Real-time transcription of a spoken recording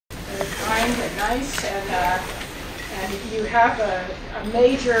kind and nice, and you have a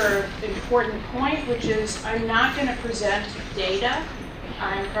major important point, which is I'm not going to present data.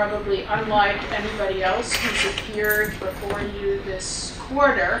 I'm probably unlike anybody else who's appeared before you this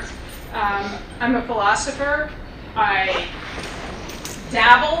quarter. I'm a philosopher. I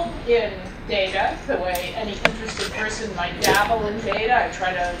dabble in data the way any interested person might dabble in data. I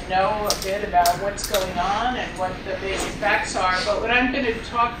try to know a bit about what's going on and what the basic facts are. But what I'm going to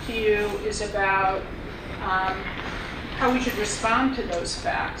talk to you is about how we should respond to those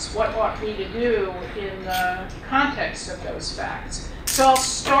facts. What ought we to do in the context of those facts? So I'll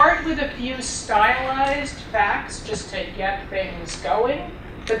start with a few stylized facts just to get things going.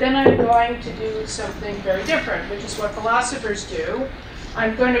 But then I'm going to do something very different, which is what philosophers do.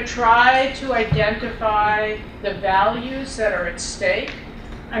 I'm going to try to identify the values that are at stake.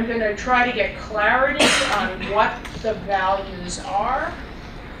 I'm going to try to get clarity on what the values are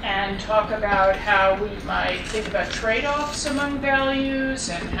and talk about how we might think about trade-offs among values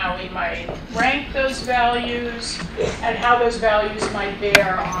and how we might rank those values and how those values might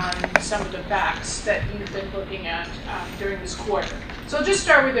bear on some of the facts that you've been looking at during this quarter. So I'll just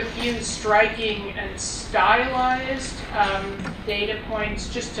start with a few striking and stylized data points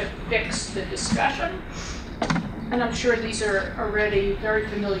just to fix the discussion. And I'm sure these are already very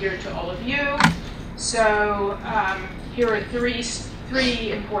familiar to all of you. So here are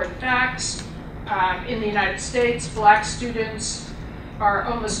three important facts. In the United States, black students are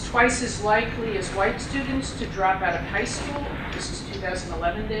almost twice as likely as white students to drop out of high school. This is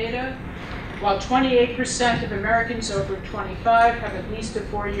 2011 data. While 28% of Americans over 25 have at least a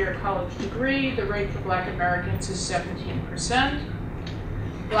 4-year college degree, the rate for black Americans is 17%.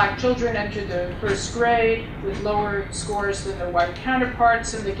 Black children enter the first grade with lower scores than their white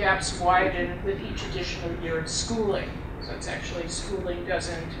counterparts, and the gaps widen with each additional year of schooling. So it's actually, schooling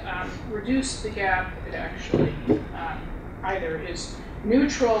doesn't reduce the gap. It actually either is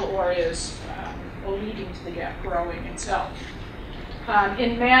neutral or is leading to the gap growing itself.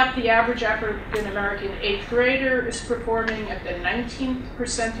 In math, the average African-American 8th grader is performing at the 19th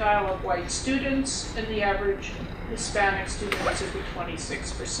percentile of white students, and the average Hispanic student is at the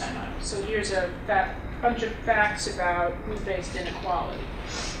 26th percentile. So here's a bunch of facts about group-based inequality.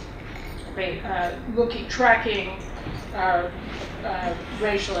 Tracking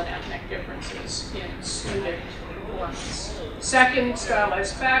racial and ethnic differences in student performance. Second,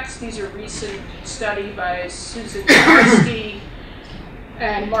 stylized facts. These are recent study by Susan Kowarski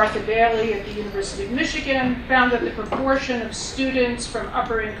and Martha Bailey at the University of Michigan found that the proportion of students from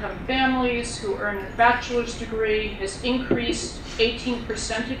upper-income families who earn a bachelor's degree has increased 18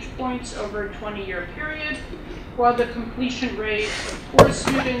 percentage points over a 20-year period, while the completion rate of poor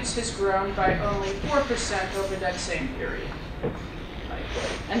students has grown by only 4% over that same period.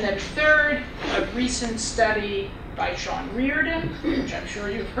 And then third, a recent study by Sean Reardon, which I'm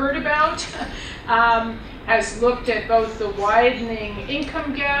sure you've heard about, has looked at both the widening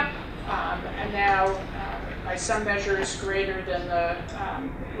income gap, and now by some measures greater than the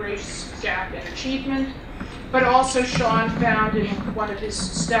race gap in achievement. But also Sean found in one of his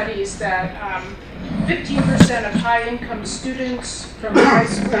studies that 15% of high-income students from the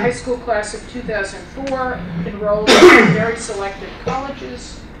high school class of 2004 enrolled in very selective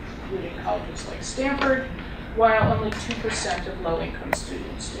colleges, including colleges like Stanford, while only 2% of low-income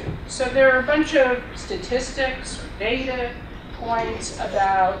students do. So there are a bunch of statistics or data points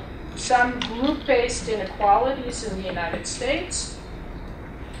about some group-based inequalities in the United States.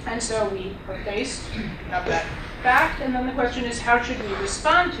 And so we are faced with that fact, and then the question is, how should we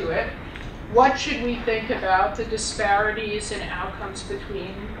respond to it? What should we think about the disparities in outcomes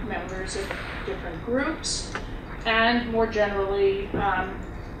between members of different groups? And more generally,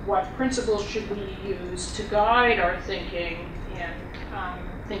 what principles should we use to guide our thinking in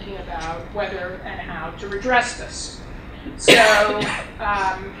thinking about whether and how to redress this? So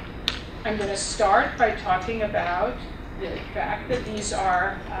I'm going to start by talking about the fact that these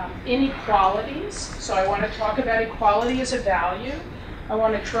are inequalities. So I want to talk about equality as a value. I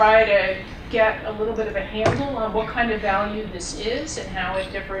want to try to get a little bit of a handle on what kind of value this is and how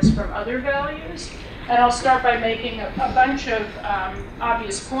it differs from other values. And I'll start by making a bunch of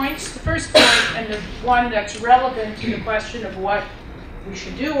obvious points. The first point, and the one that's relevant to the question of what we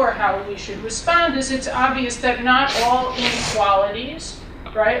should do or how we should respond, is it's obvious that not all inequalities,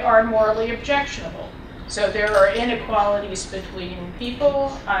 right, are morally objectionable. So there are inequalities between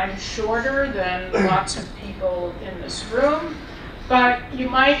people. I'm shorter than lots of people in this room, but you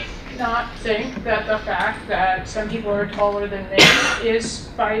might not think that the fact that some people are taller than me is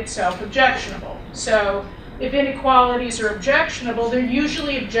by itself objectionable. So if inequalities are objectionable, they're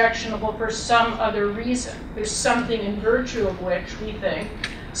usually objectionable for some other reason. There's something in virtue of which we think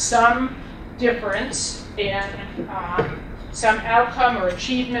some difference in some outcome or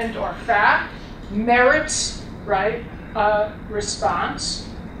achievement or fact merits, right, a response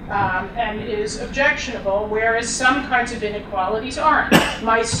and is objectionable, whereas some kinds of inequalities aren't.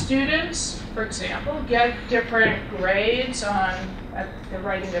 My students, for example, get different grades on, they're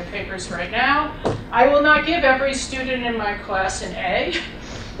writing their papers right now. I will not give every student in my class an A,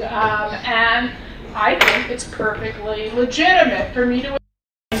 and I think it's perfectly legitimate for me to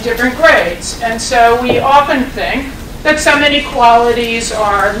assign different grades. And so we often think that some inequalities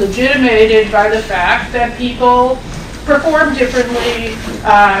are legitimated by the fact that people perform differently,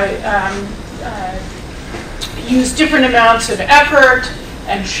 use different amounts of effort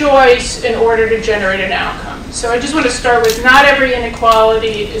and choice in order to generate an outcome. So I just want to start with not every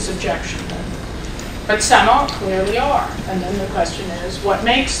inequality is objectionable, but some clearly are. And then the question is, what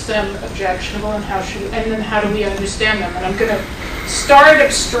makes them objectionable, and then how do we understand them? And I'm going to start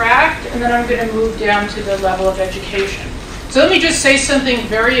abstract, and then I'm going to move down to the level of education. So let me just say something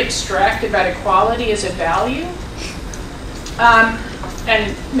very abstract about equality as a value.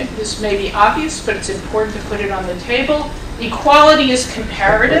 And this may be obvious, but it's important to put it on the table. Equality is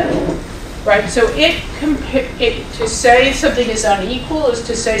comparative, right? So to say something is unequal is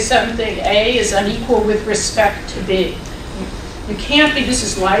to say something A is unequal with respect to B. You can't be, this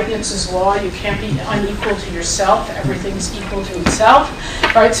is Leibniz's law, you can't be unequal to yourself. Everything's equal to itself,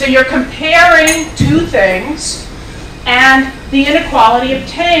 right? So you're comparing two things, and the inequality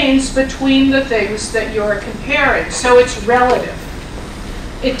obtains between the things that you're comparing. So it's relative.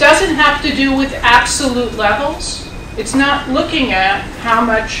 It doesn't have to do with absolute levels. It's not looking at how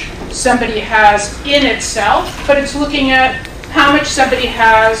much somebody has in itself, but it's looking at how much somebody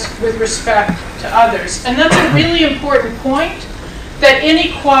has with respect to others. And that's a really important point, that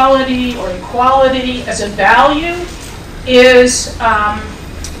inequality or equality as a value is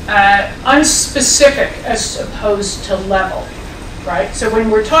unspecific as opposed to level, right? So when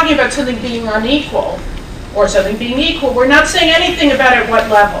we're talking about something being unequal or something being equal, we're not saying anything about at what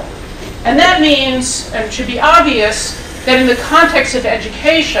level. And that means, and it should be obvious, that in the context of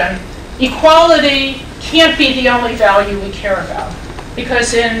education, equality can't be the only value we care about.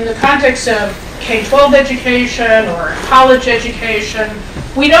 Because in the context of K-12 education or college education,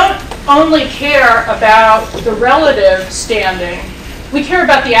 we don't only care about the relative standing, we care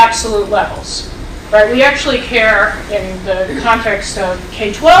about the absolute levels, right? We actually care in the context of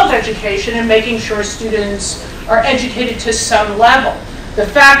K-12 education and making sure students are educated to some level. The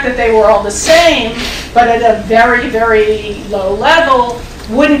fact that they were all the same, but at a very, very low level,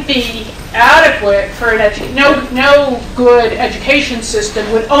 wouldn't be adequate for an no good education system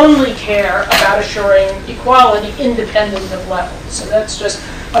would only care about assuring equality independent of level. So that's just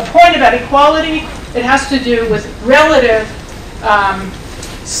a point about equality. It has to do with relative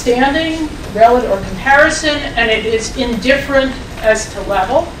standing, relative or comparison, and it is indifferent as to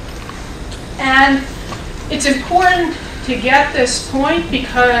level. And it's important to get this point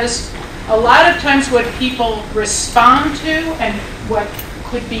because a lot of times what people respond to and what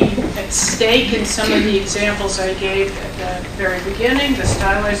could be at stake in some of the examples I gave at the very beginning, the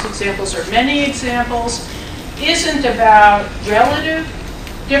stylized examples or many examples, isn't about relative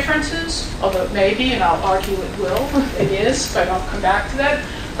differences, although it may be, and I'll argue it will, it is, but I'll come back to that.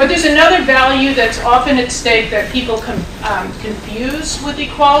 But there's another value that's often at stake that people confuse with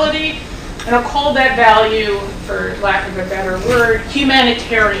equality, and I'll call that value, for lack of a better word,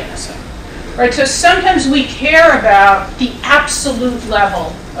 humanitarianism. Right, so sometimes we care about the absolute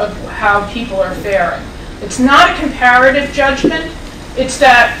level of how people are faring. It's not a comparative judgment. It's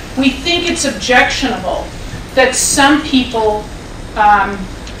that we think it's objectionable that some people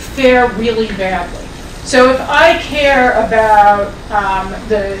fare really badly. So if I care about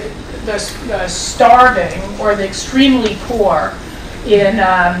the starving or the extremely poor in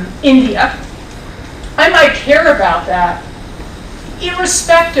India, I might care about that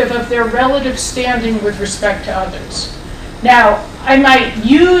irrespective of their relative standing with respect to others. Now, I might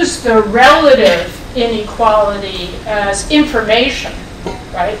use the relative inequality as information,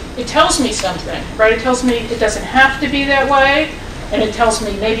 right? It tells me something, right? It tells me it doesn't have to be that way, and it tells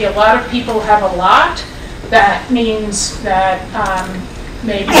me maybe a lot of people have a lot. That means that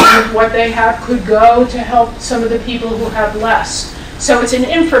maybe what they have could go to help some of the people who have less. So it's an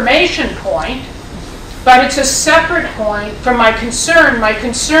information point, but it's a separate point from my concern. My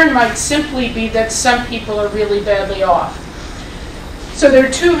concern might simply be that some people are really badly off. So there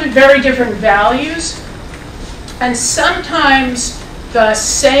are two very different values, and sometimes the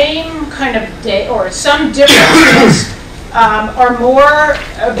same kind of or some differences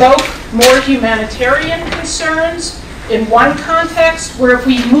evoke more humanitarian concerns in one context, where if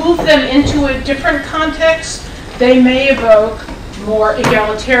we move them into a different context, they may evoke more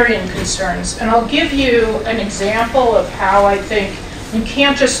egalitarian concerns. And I'll give you an example of how I think you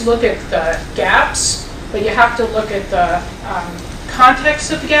can't just look at the gaps, but you have to look at the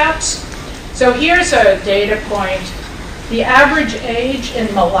context of the gaps. So here's a data point. The average age in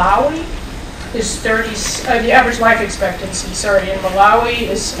Malawi is the average life expectancy, in Malawi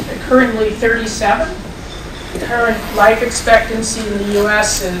is currently 37. The current life expectancy in the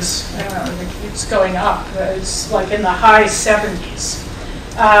US is, I don't know, it's going up. It's like in the high 70s.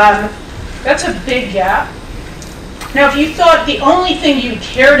 That's a big gap. Now, if you thought the only thing you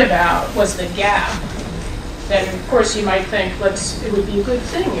cared about was the gap, then of course you might think it would be a good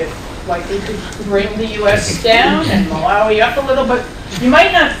thing if we could bring the US down and Malawi up a little, but you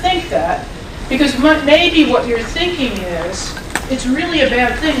might not think that, because maybe what you're thinking is it's really a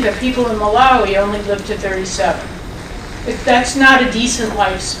bad thing that people in Malawi only live to 37. That's not a decent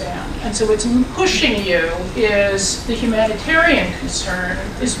lifespan. And so what's pushing you is the humanitarian concern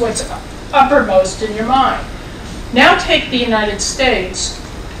is what's uppermost in your mind. Now take the United States,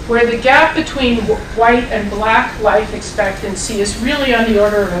 where the gap between white and black life expectancy is really on the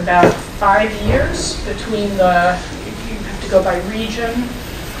order of about 5 years between you have to go by region.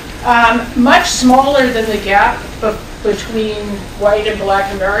 Much smaller than the gap between white and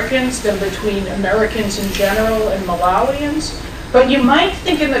black Americans than between Americans in general and Malawians. But you might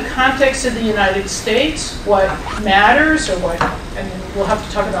think in the context of the United States, what matters, and we'll have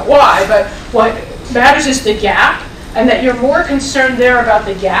to talk about why, but what matters is the gap, and that you're more concerned there about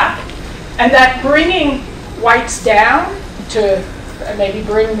the gap, and that bringing whites down to maybe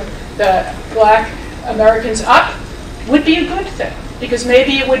bring the black Americans up would be a good thing, because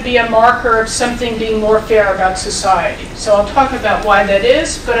maybe it would be a marker of something being more fair about society. So I'll talk about why that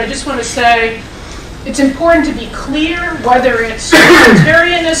is, but I just want to say it's important to be clear whether it's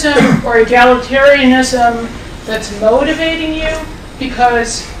humanitarianism or egalitarianism that's motivating you,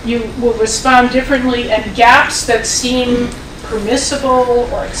 because you will respond differently, and gaps that seem permissible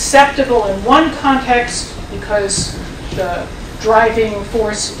or acceptable in one context because the driving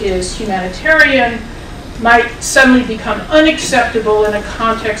force is humanitarian might suddenly become unacceptable in a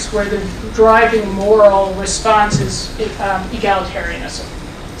context where the driving moral response is egalitarianism.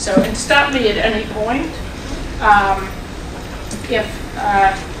 So, and stop me at any point if you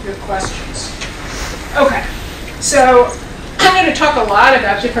have questions. Okay, so I'm going to talk a lot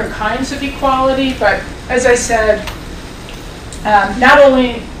about different kinds of equality, but as I said, not all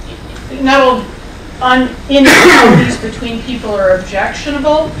inequalities between people are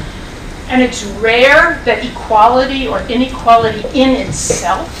objectionable, and it's rare that equality or inequality in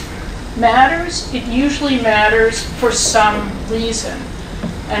itself matters. It usually matters for some reason.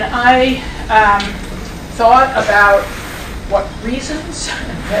 And I thought about what reasons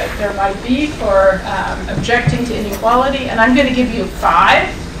that there might be for objecting to inequality, and I'm going to give you 5,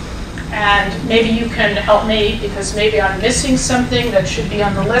 and maybe you can help me because maybe I'm missing something that should be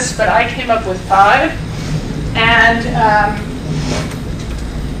on the list, but I came up with 5, and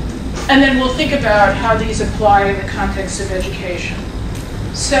then we'll think about how these apply in the context of education.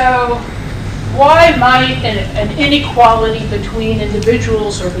 So why might an inequality between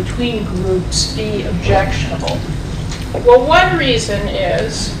individuals or between groups be objectionable? Well, one reason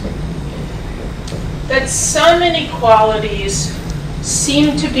is that some inequalities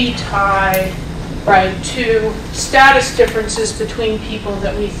seem to be tied, to status differences between people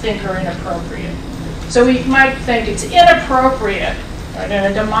that we think are inappropriate. So we might think it's inappropriate, in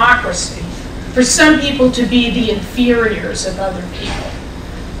a democracy, for some people to be the inferiors of other people,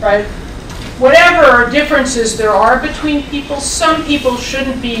 Whatever differences there are between people, some people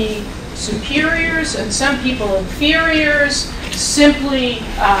shouldn't be superiors and some people inferiors simply,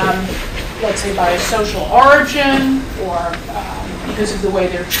 let's say, by social origin or because of the way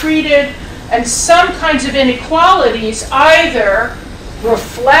they're treated. And some kinds of inequalities either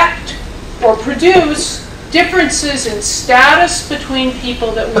reflect or produce differences in status between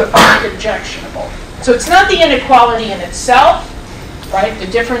people that we find objectionable. So it's not the inequality in itself, the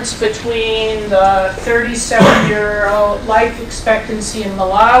difference between the 37-year-old life expectancy in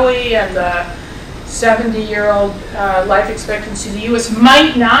Malawi and the 70-year-old life expectancy in the US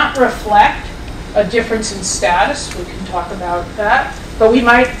might not reflect a difference in status. We can talk about that. But we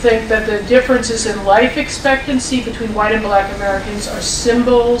might think that the differences in life expectancy between white and black Americans are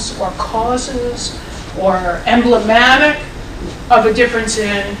symbols or causes or emblematic of a difference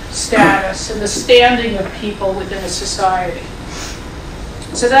in status and the standing of people within a society.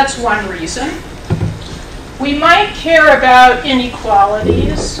 So that's one reason. We might care about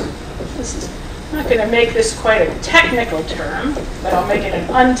inequalities. I'm not going to make this quite a technical term, but I'll make it an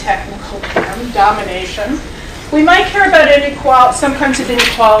untechnical term, domination. We might care about some kinds of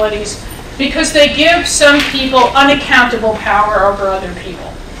inequalities because they give some people unaccountable power over other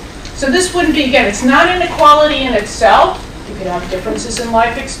people. So this wouldn't be, again, it's not inequality in itself. You could have differences in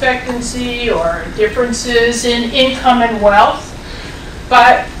life expectancy or differences in income and wealth.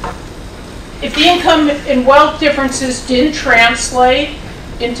 But if the income and wealth differences didn't translate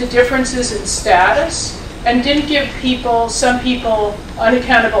into differences in status and didn't give some people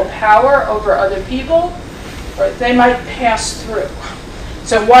unaccountable power over other people, they might pass through.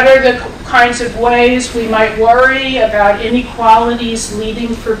 So what are the kinds of ways we might worry about inequalities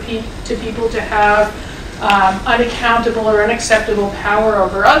leading to people to have unaccountable or unacceptable power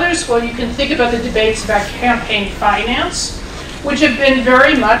over others? Well, you can think about the debates about campaign finance, which have been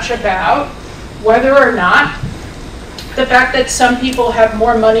very much about whether or not the fact that some people have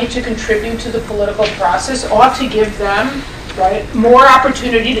more money to contribute to the political process ought to give them, right, more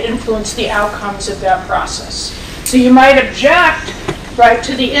opportunity to influence the outcomes of that process. So you might object, right,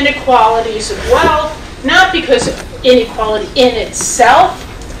 to the inequalities of wealth, not because of inequality in itself,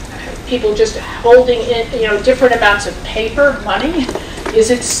 people just holding in, different amounts of paper, money, is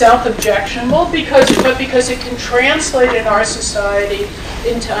itself objectionable, but because it can translate in our society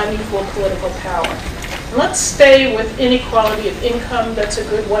into unequal political power. And let's stay with inequality of income. That's a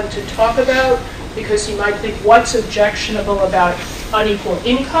good one to talk about, because you might think, what's objectionable about unequal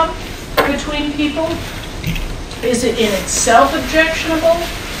income between people? Is it in itself objectionable?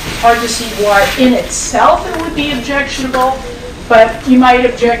 Hard to see why in itself it would be objectionable, but you might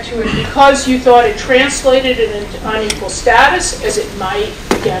object to it because you thought it translated into unequal status, as it might,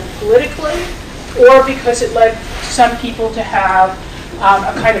 again, politically, or because it led some people to have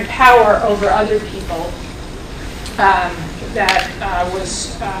a kind of power over other people that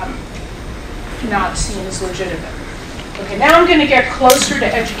was not seen as legitimate. Okay, now I'm going to get closer to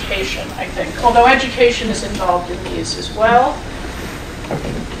education, I think, although education is involved in these as well.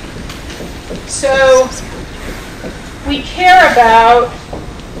 So we care about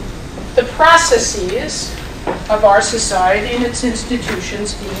the processes of our society and its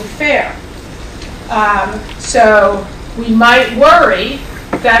institutions being fair. So we might worry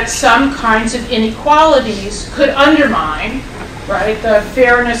that some kinds of inequalities could undermine, right, the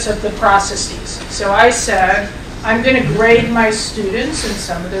fairness of the processes. So I said, I'm going to grade my students, and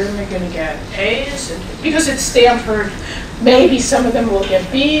some of them are going to get A's. And because at Stanford, maybe some of them will get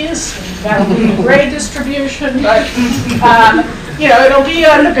B's, and that'll be the grade distribution. But it'll be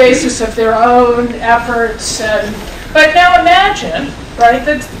on the basis of their own efforts. But now imagine, right,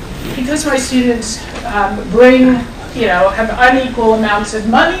 that because my students have unequal amounts of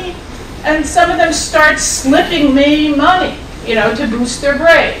money, and some of them start slipping me money, to boost their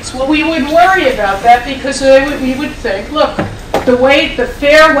grades. Well, we would worry about that because we would think, look, the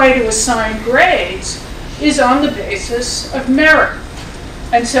fair way to assign grades is on the basis of merit.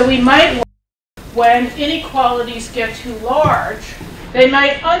 And so we might worry when inequalities get too large, they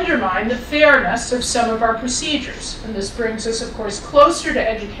might undermine the fairness of some of our procedures. And this brings us, of course, closer to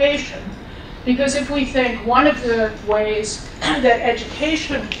education, because if we think one of the ways that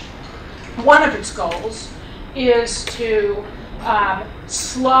education, one of its goals, is to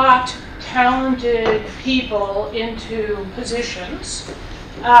slot talented people into positions,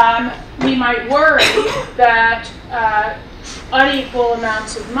 we might worry that unequal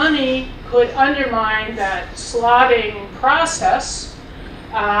amounts of money could undermine that slotting process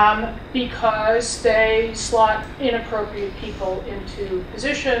because they slot inappropriate people into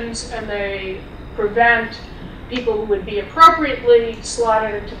positions, and they prevent people who would be appropriately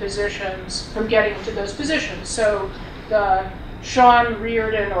slotted into positions from getting into those positions. So the Sean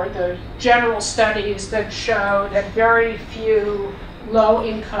Reardon, or the general studies that show that very few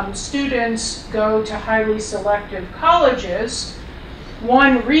low-income students go to highly selective colleges,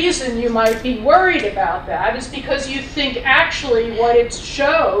 one reason you might be worried about that is because you think actually what it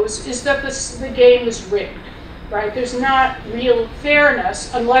shows is that the game is rigged, right? There's not real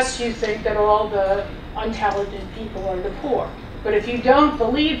fairness unless you think that all the untalented people are the poor. But if you don't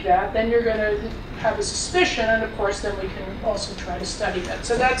believe that, then you're going to have a suspicion, and of course then we can also try to study that.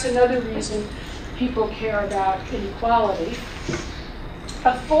 So that's another reason people care about inequality.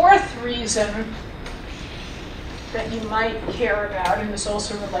 A fourth reason that you might care about, and this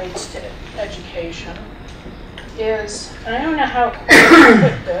also relates to education, is, and I don't know how to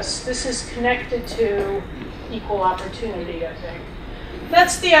put this is connected to equal opportunity, I think.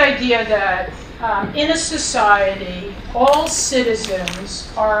 That's the idea that in a society, all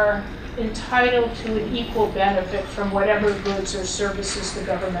citizens are entitled to an equal benefit from whatever goods or services the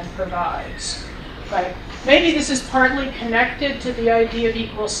government provides. Right? Maybe this is partly connected to the idea of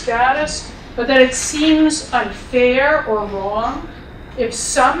equal status, but that it seems unfair or wrong if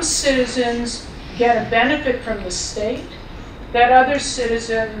some citizens get a benefit from the state that other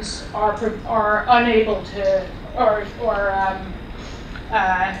citizens are unable to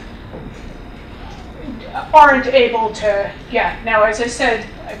aren't able to get. Now, as I said,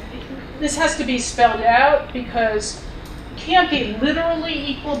 this has to be spelled out because it can't be literally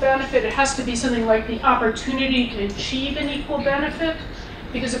equal benefit. It has to be something like the opportunity to achieve an equal benefit,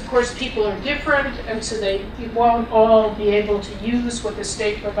 because of course people are different, and so you won't all be able to use what the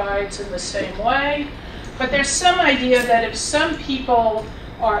state provides in the same way. But there's some idea that if some people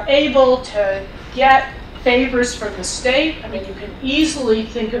are able to get favors from the state, I mean, you can easily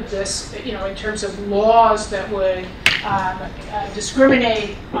think of this, in terms of laws that would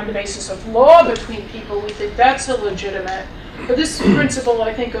discriminate on the basis of law between people. We think that's illegitimate. But this principle,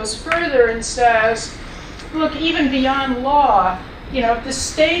 I think, goes further and says, look, even beyond law, if the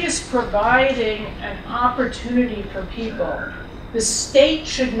state is providing an opportunity for people, the state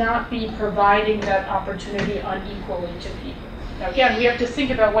should not be providing that opportunity unequally to people. Now, again, we have to think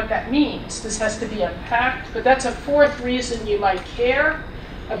about what that means. This has to be unpacked, but that's a fourth reason you might care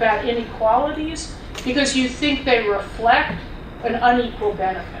about inequalities, because you think they reflect an unequal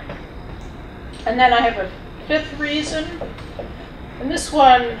benefit. And then I have a fifth reason, and this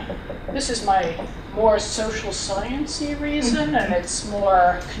is my more social science-y reason, and it's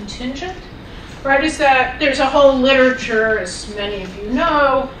more contingent, right, is that there's a whole literature, as many of you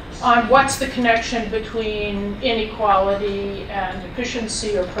know, on what's the connection between inequality and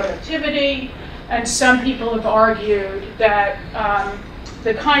efficiency or productivity. And some people have argued that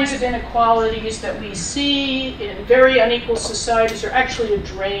the kinds of inequalities that we see in very unequal societies are actually a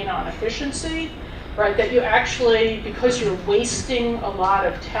drain on efficiency, right? That you actually, because you're wasting a lot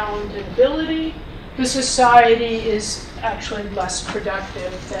of talent and ability, the society is actually less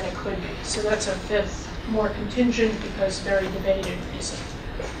productive than it could be. So that's a fifth, more contingent, because very debated reason.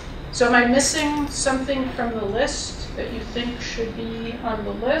 So am I missing something from the list that you think should be on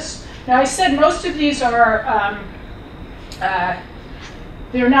the list? Now, I said most of these are,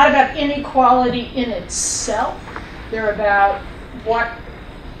 they're not about inequality in itself. They're about what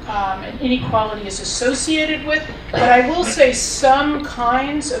an inequality is associated with. But I will say some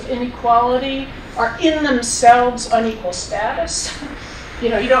kinds of inequality are in themselves unequal status. You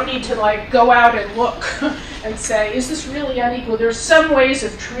don't need to go out and look and say, is this really unequal? There's some ways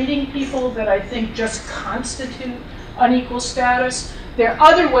of treating people that I think just constitute unequal status. There are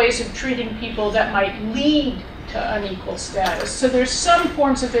other ways of treating people that might lead to unequal status. So there's some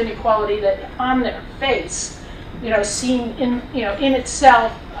forms of inequality that on their face, seem in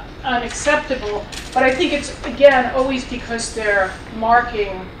itself unacceptable. But I think it's, again, always because they're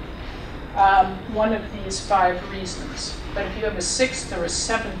marking one of these five reasons. But if you have a sixth or a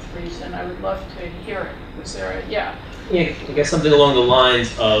seventh reason, I would love to hear it. Was there a, yeah? Yeah, I guess something along the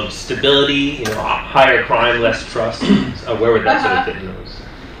lines of stability, higher crime, less trust. Where would that sort of fit in those?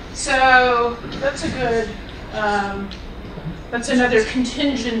 So that's a good, that's another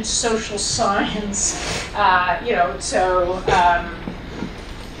contingent social science, now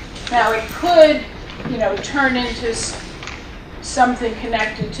it could, turn into something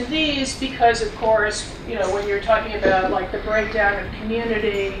connected to these, because of course, when you're talking about the breakdown of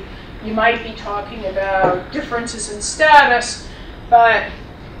community, you might be talking about differences in status, but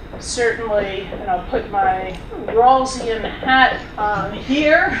certainly, and I'll put my Rawlsian hat on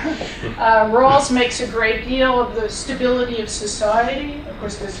here. Rawls makes a great deal of the stability of society. Of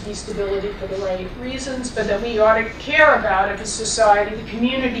course, there's to be stability for the right reasons, but that we ought to care about if a society, the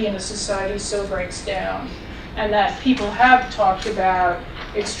community in a society so breaks down. And that people have talked about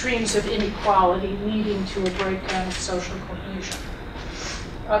extremes of inequality leading to a breakdown of social cohesion.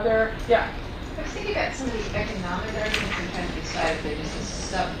 Yeah? I was thinking about some of the economic arguments and trying to decide if they're just a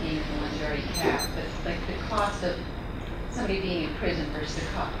sub-theme from one's already cap, but the cost of somebody being in prison versus the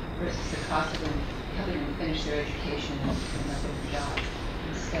cost of them helping them finish their education and another job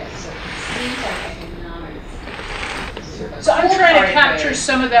instead. So it seems like economics. So I'm trying to capture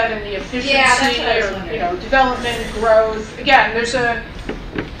some of that in the efficiency or development, growth. Again,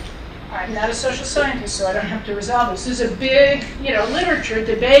 I'm not a social scientist, so I don't have to resolve this. There's a big, literature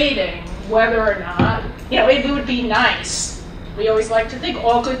debating whether or not, it would be nice. We always like to think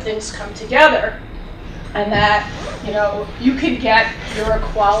all good things come together, and that, you could get your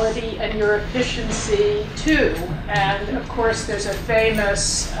equality and your efficiency too. And of course, there's a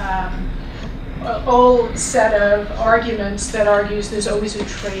famous old set of arguments that argues there's always a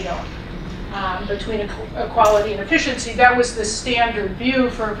trade-off between equality and efficiency. That was the standard view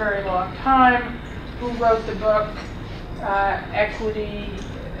for a very long time. Who wrote the book, Equity,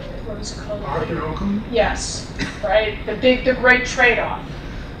 what was it called? Arthur Occam? Yes, right, the great trade-off.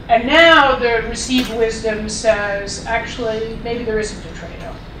 And now the received wisdom says, actually, maybe there isn't a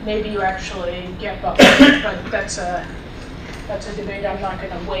trade-off. Maybe you actually get both, but that's a debate I'm not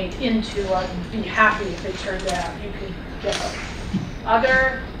going to wade into. I'd be happy if it turned out you could get both.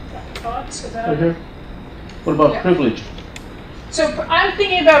 Other thoughts about it? What about privilege? So I'm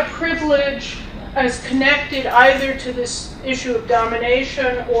thinking about privilege as connected either to this issue of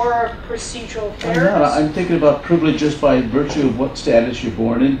domination or procedural fairness. I'm thinking about privilege just by virtue of what status you're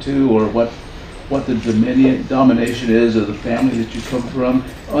born into, or what the domination is of the family that you come from.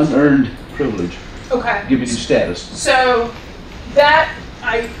 Unearned privilege. Okay. Giving you status. So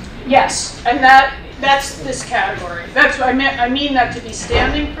yes, and that's this category. That's what I mean that to be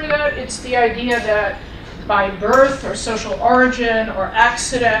standing for that. It's the idea that by birth or social origin or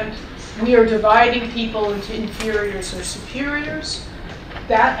accident, we are dividing people into inferiors or superiors.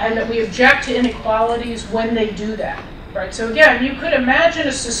 And that we object to inequalities when they do that. Right? So again, you could imagine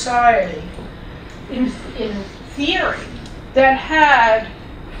a society in theory that had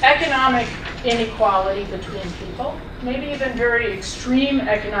economic inequality between people, maybe even very extreme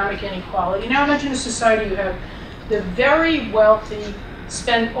economic inequality. Now imagine a society you have the very wealthy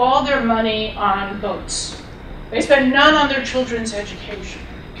spend all their money on boats. They spend none on their children's education.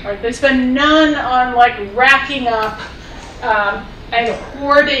 Right? They spend none on racking up and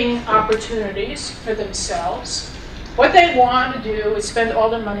hoarding opportunities for themselves. What they want to do is spend all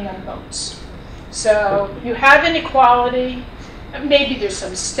their money on boats. So you have inequality. Maybe there's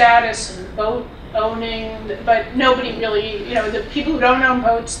some status in boat owning, but nobody really, the people who don't own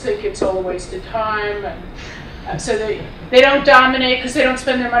boats think it's all a waste of time. And so they don't dominate because they don't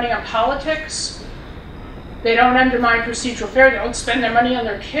spend their money on politics. They don't undermine procedural fairness. They don't spend their money on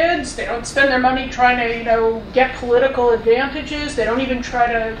their kids. They don't spend their money trying to, get political advantages. They don't even try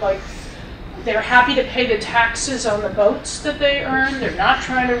to, they're happy to pay the taxes on the boats that they earn. They're not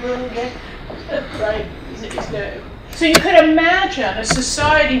trying to really get, right? So you could imagine a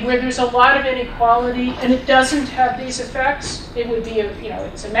society where there's a lot of inequality and it doesn't have these effects. It would be,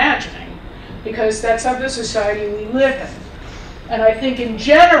 it's imagining, because that's not the society we live in. And I think in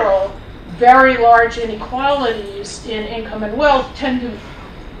general, very large inequalities in income and wealth tend to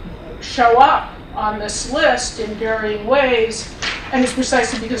show up on this list in varying ways, and it's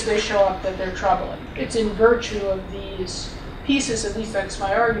precisely because they show up that they're troubling. It's in virtue of these pieces, at least that's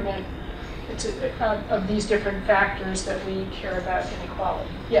my argument, it's of these different factors that we care about inequality.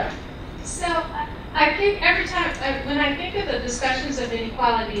 Yeah? So I think every time, when I think of the discussions of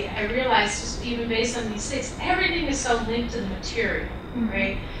inequality, I realize, just even based on these six, everything is so linked to the material,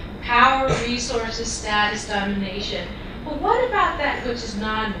 right? Power, resources, status, domination. But what about that which is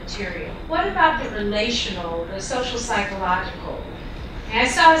non-material? What about the relational, the social psychological? And I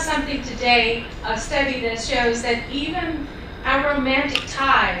saw something today, a study that shows that even our romantic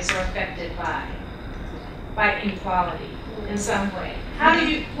ties are affected by inequality in some way.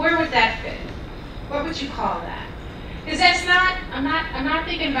 Where would that fit? What would you call that? Because that's not, I'm not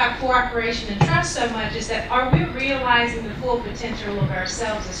thinking about cooperation and trust so much as that are we realizing the full potential of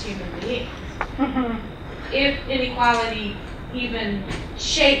ourselves as human beings? Mm-hmm. If inequality even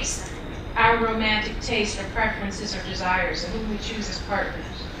shapes our romantic taste or preferences or desires and who we choose as partners.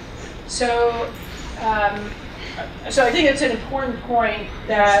 So I think it's an important point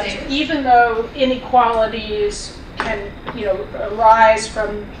that even though inequalities can, arise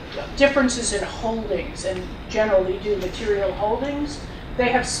from differences in holdings and generally do material holdings, they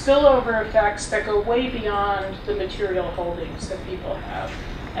have spillover effects that go way beyond the material holdings that people have.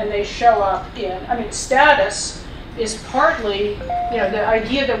 And they show up in, status is partly, the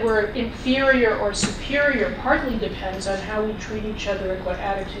idea that we're inferior or superior partly depends on how we treat each other and what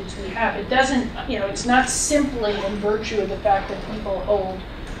attitudes we have. It doesn't, it's not simply in virtue of the fact that people hold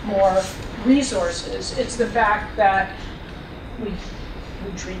more resources. It's the fact that we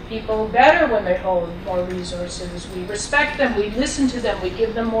treat people better when they hold more resources. We respect them, we listen to them, we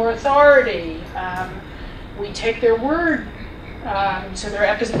give them more authority. We take their word. So there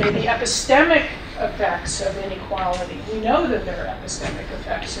are maybe epistemic effects of inequality. We know that there are epistemic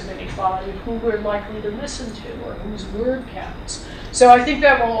effects of inequality, who we're likely to listen to or whose word counts. So I think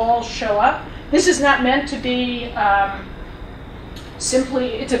that will all show up. This is not meant to be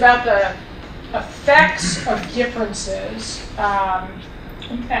simply, it's about the effects of differences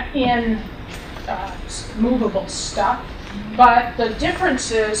in movable stuff. But the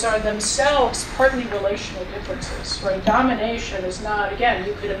differences are themselves partly relational differences, right? Domination is not, again,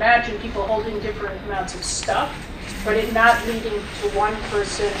 you could imagine people holding different amounts of stuff, but it not leading to one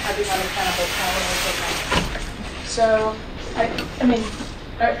person having unaccountable power over another. So,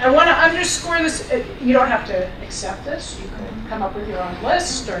 I want to underscore this. You don't have to accept this. You could come up with your own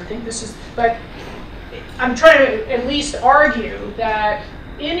list or think this is, but I'm trying to at least argue that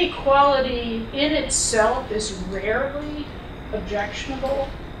inequality in itself is rarely objectionable.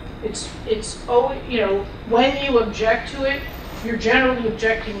 It's always, when you object to it, you're generally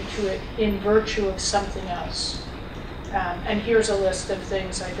objecting to it in virtue of something else. And here's a list of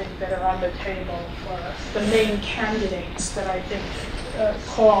things I think that are on the table for the main candidates that I think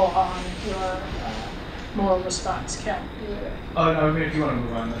call on your moral response. Ken? No, if you want to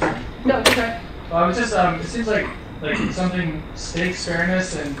move on. That's fine. No, okay. It's just, it seems like something stakes,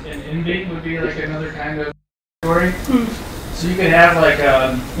 fairness, and envy would be like another kind of story. So you could have like,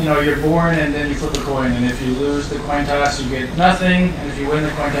 you're born and then you flip a coin, and if you lose the coin toss, you get nothing, and if you win the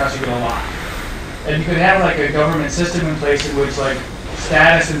coin toss, you get a lot. And you could have like a government system in place in which like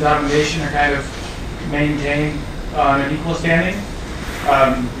status and domination are kind of maintained on an equal standing.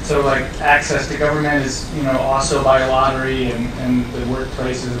 So like access to government is, also by lottery, and the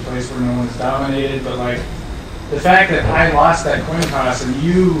workplace is a place where no one's dominated, but like the fact that I lost that coin toss and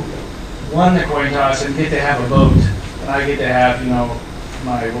you won the coin toss and get to have a vote, and I get to have,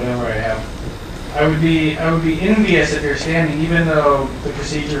 my whatever I have. I would be envious of your standing, even though the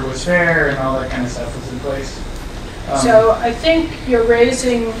procedure was fair and all that kind of stuff was in place. So I think you're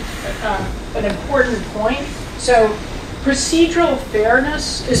raising an important point. So procedural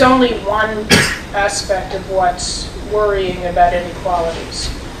fairness is only one aspect of what's worrying about inequalities.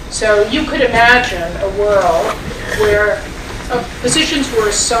 So you could imagine a world where positions were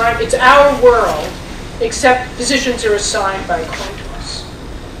assigned, it's our world, except positions are assigned by coin toss.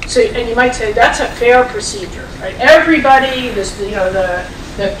 So, and you might say that's a fair procedure, right? Everybody,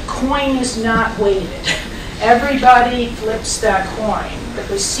 the coin is not weighted. Everybody flips that coin. The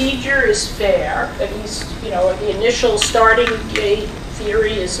procedure is fair. At least, the initial starting gate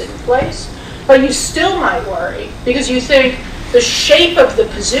theory is in place. But you still might worry because you think the shape of the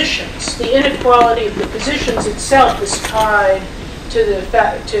positions, the inequality of the positions itself is tied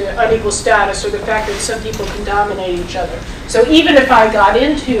to unequal status, or the fact that some people can dominate each other. So even if I got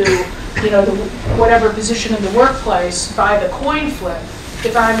into, whatever position in the workplace by the coin flip,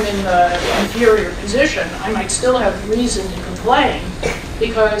 if I'm in the inferior position, I might still have reason to complain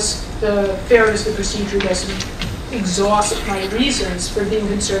because the fairness of the procedure doesn't exhaust my reasons for being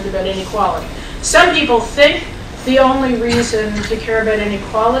concerned about inequality. Some people think the only reason to care about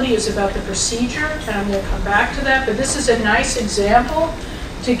inequality is about the procedure, and I'm going to come back to that, but this is a nice example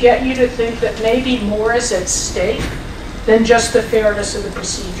to get you to think that maybe more is at stake than just the fairness of the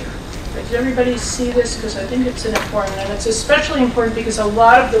procedure. Does everybody see this? Because I think it's important, and it's especially important because a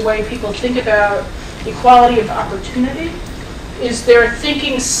lot of the way people think about equality of opportunity is they're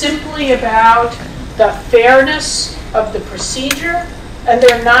thinking simply about the fairness of the procedure, and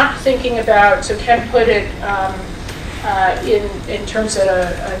they're not thinking about, so Ken put it in terms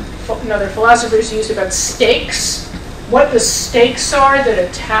that another philosopher's used about stakes, what the stakes are that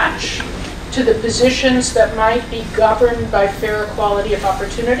attach to the positions that might be governed by fair equality of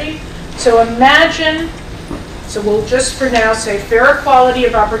opportunity. So imagine, so we'll just for now say fair equality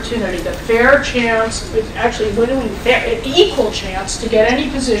of opportunity, the fair chance, actually when we fair, an equal chance to get any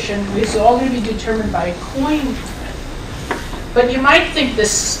position is all going to be determined by a coin flip. But you might think the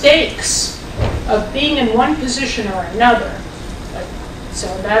stakes of being in one position or another.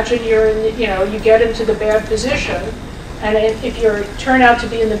 So imagine you're in, you get into the bad position, and if you turn out to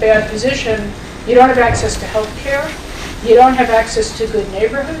be in the bad position, you don't have access to health care, you don't have access to good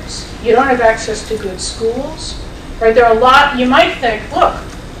neighborhoods, you don't have access to good schools, right? There are a lot, you might think, look,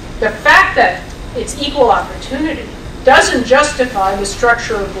 the fact that it's equal opportunity doesn't justify the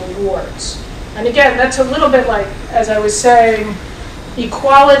structure of rewards. And again, that's a little bit like, as I was saying,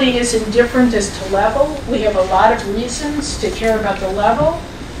 equality is indifferent as to level. We have a lot of reasons to care about the level.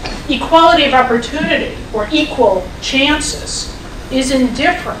 Equality of opportunity, or equal chances, is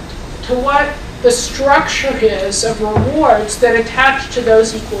indifferent to what the structure is of rewards that attach to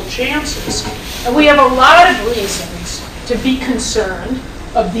those equal chances. And we have a lot of reasons to be concerned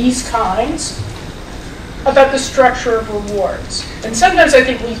of these kinds about the structure of rewards. And sometimes I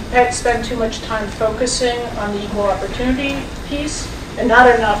think we spend too much time focusing on the equal opportunity piece and not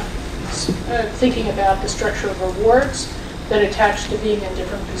enough thinking about the structure of rewards that attach to being in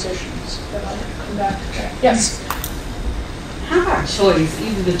different positions. But I'll come back to that. Yes? How about choice?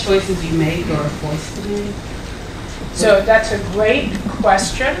 Either the choices you make or are forced to make? So that's a great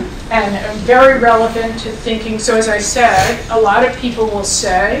question and very relevant to thinking. So as I said, a lot of people will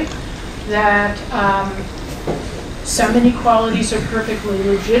say that some inequalities are perfectly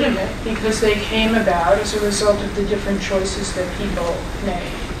legitimate because they came about as a result of the different choices that people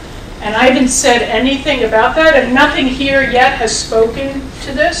made. And I haven't said anything about that, and nothing here yet has spoken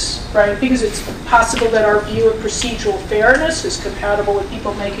to this, right? Because it's possible that our view of procedural fairness is compatible with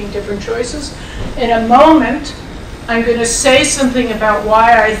people making different choices. In a moment, I'm going to say something about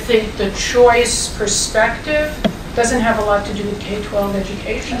why I think the choice perspective doesn't have a lot to do with K-12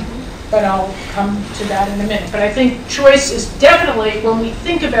 education, but I'll come to that in a minute. But I think choice is definitely, when we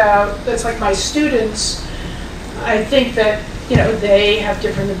think about, that's like my students, I think that, you know, they have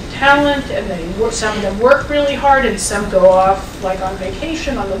different talent, and they work, some of them work really hard, and some go off like on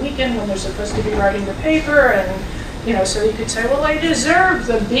vacation on the weekend when they're supposed to be writing the paper, and you know, so you could say, well, they deserve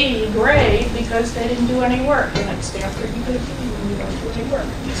the B grade because they didn't do any work. And at Stanford, you could have B when you don't do any work.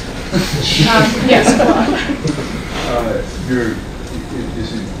 Yes, go on.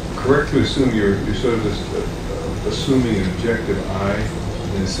 Is it correct to assume you're sort of assuming an objective eye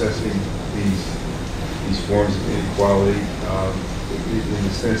in assessing these forms of inequality, in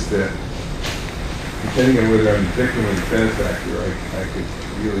the sense that depending on whether I'm the victim or the benefactor, I could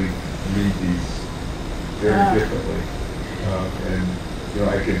really read these very differently, and you know,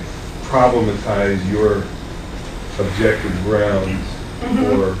 I could problematize your objective grounds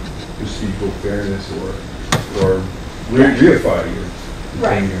for procedural fairness, or reify your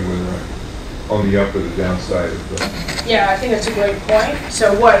depending on whether I'm on the up or the downside of the. Yeah, I think that's a great point.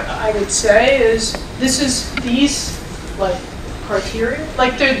 So what I would say is, these like criteria,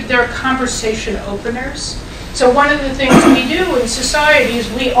 like they're conversation openers. So one of the things we do in society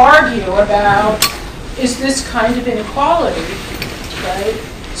is we argue about, is this kind of inequality, right,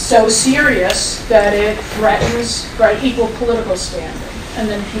 so serious that it threatens, right, equal political standing? And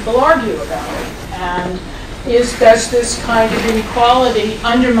then people argue about it. And does this kind of inequality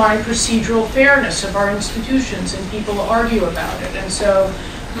undermine procedural fairness of our institutions? And people argue about it. And so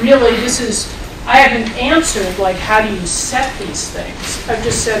really I haven't answered like, how do you set these things? I've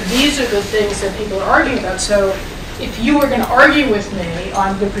just said these are the things that people are arguing about. So if you were going to argue with me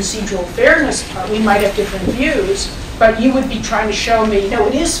on the procedural fairness part, we might have different views, but you would be trying to show me, no,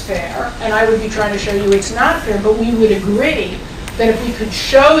 it is fair, and I would be trying to show you it's not fair, but we would agree that if we could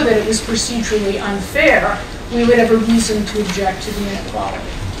show that it was procedurally unfair, we would have a reason to object to the inequality.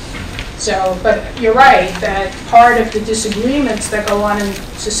 So, but you're right, that part of the disagreements that go on in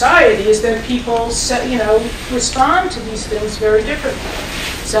society is that people, respond to these things very differently.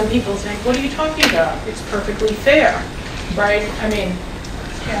 Some people think, what are you talking about? It's perfectly fair, right? I mean,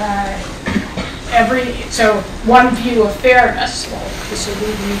 so one view of fairness, well, this will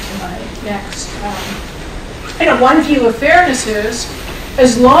lead me to my next, one view of fairness is,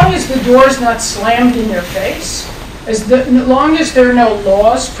 as long as the door's not slammed in their face, as long as there are no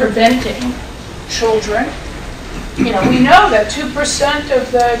laws preventing children, we know that 2%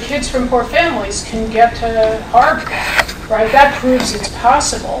 of the kids from poor families can get to Harvard, right? That proves it's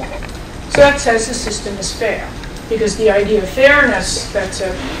possible. So that says the system is fair. Because the idea of fairness that's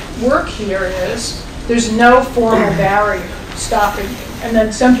at work here is there's no formal barrier stopping you. And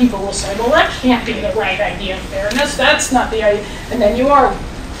then some people will say, well, that can't be the right idea of fairness. That's not the idea. And then you are.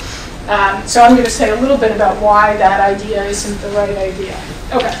 So I'm going to say a little bit about why that idea isn't the right idea.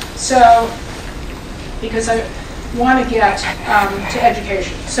 Okay, so because I want to get to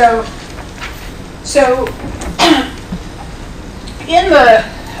education. So in the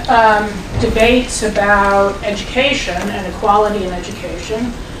debates about education and equality in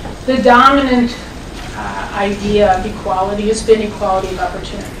education, the dominant idea of equality has been equality of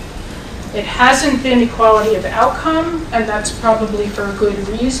opportunity. It hasn't been equality of outcome, and that's probably for a good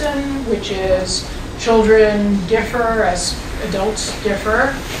reason, which is children differ as adults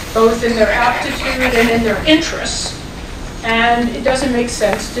differ, both in their aptitude and in their interests. And it doesn't make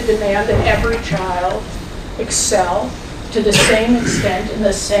sense to demand that every child excel to the same extent in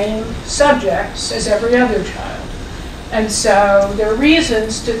the same subjects as every other child. And so there are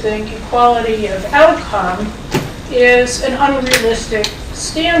reasons to think equality of outcome is an unrealistic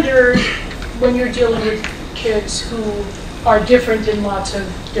standard when you're dealing with kids who are different in lots of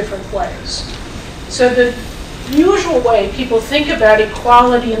different ways. So the usual way people think about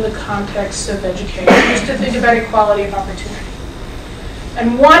equality in the context of education is to think about equality of opportunity.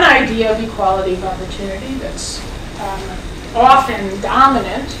 And one idea of equality of opportunity that's often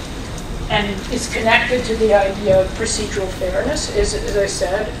dominant and is connected to the idea of procedural fairness is, as I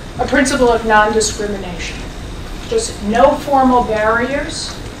said, a principle of non-discrimination. Just no formal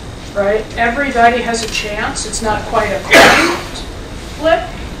barriers right? Everybody has a chance. It's not quite a coin flip,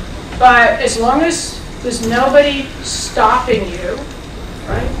 but as long as there's nobody stopping you,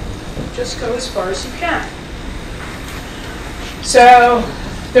 right, just go as far as you can. So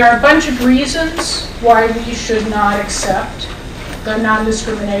there are a bunch of reasons why we should not accept the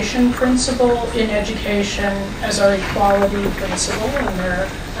non-discrimination principle in education as our equality principle, and they're,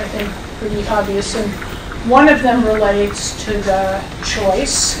 I think, pretty obvious. And one of them relates to the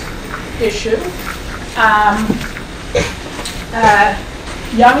choice issue.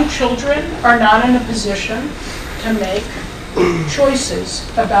 Young children are not in a position to make choices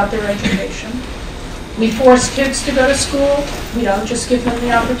about their education. We force kids to go to school. We don't just give them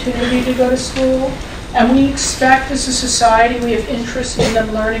the opportunity to go to school. And we expect as a society, we have interest in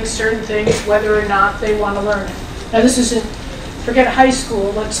them learning certain things, whether or not they want to learn it. Now this isn't, forget high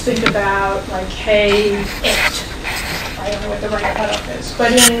school, let's think about like K-8. I don't know what the right cutoff is.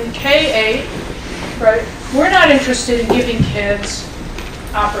 But in K-8, right, we're not interested in giving kids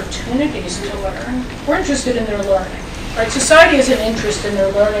opportunities to learn. We're interested in their learning. Right? Society has an interest in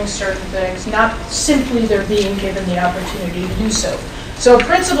their learning certain things, not simply their being given the opportunity to do so. So a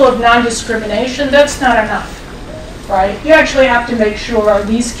principle of non-discrimination, that's not enough, right? You actually have to make sure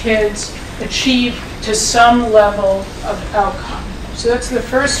these kids achieve to some level of outcome. So that's the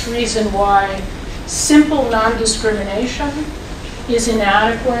first reason why simple non-discrimination is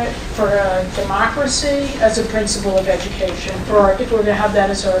inadequate for a democracy as a principle of education, or if we're going to have that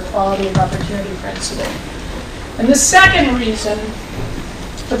as our equality of opportunity principle. And the second reason,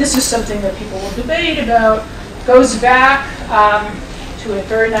 but this is something that people will debate about, goes back to a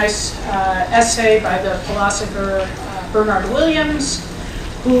very nice essay by the philosopher Bernard Williams,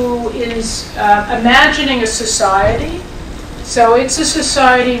 who is imagining a society. So it's a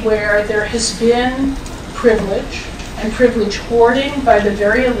society where there has been privilege, and privilege hoarding by the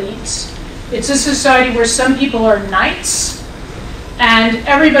very elites. It's a society where some people are knights, and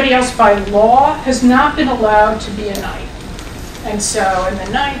everybody else by law has not been allowed to be a knight. And so in the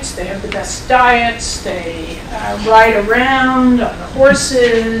knights, they have the best diets, they ride around on the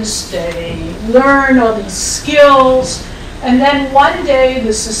horses, they learn all these skills, and then one day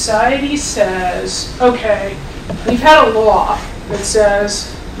the society says, okay, we've had a law that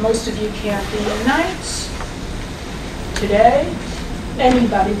says most of you can't be knights. Today,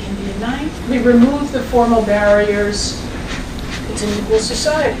 anybody can be a knight. We remove the formal barriers. It's an equal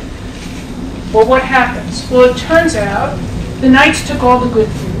society. Well, what happens? Well, it turns out the knights took all the good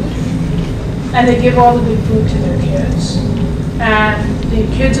food, and they give all the good food to their kids. And the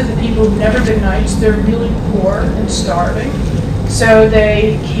kids of the people who've never been knights, they're really poor and starving. So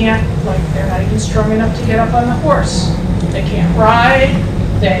they can't, like, they're not even strong enough to get up on the horse. They can't ride.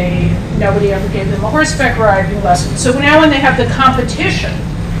 Nobody ever gave them a horseback riding lesson. So now when they have the competition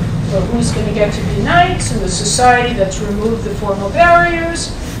for who's going to get to be knights in the society that's removed the formal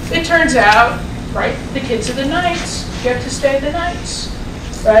barriers, it turns out, right, the kids of the knights get to stay the knights,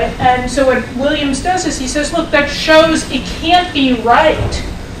 right? And so what Williams does is he says, look, that shows it can't be right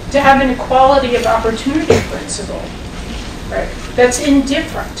to have an equality of opportunity principle, right? That's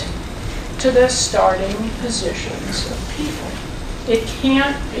indifferent to the starting positions of people. It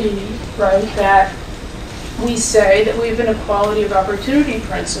can't be, right, that we say that we have an equality of opportunity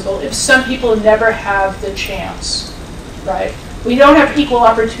principle if some people never have the chance, right? We don't have equal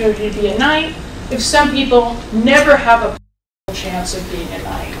opportunity to be a knight if some people never have a chance of being a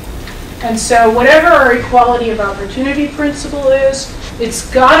knight. And so whatever our equality of opportunity principle is,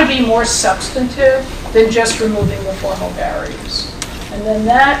 it's got to be more substantive than just removing the formal barriers. And then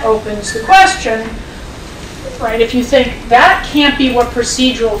that opens the question, right, if you think that can't be what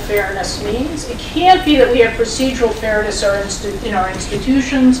procedural fairness means, it can't be that we have procedural fairness in our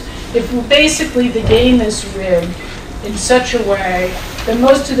institutions if basically the game is rigged in such a way that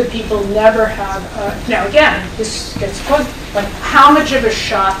most of the people never have, now again, this gets put, like how much of a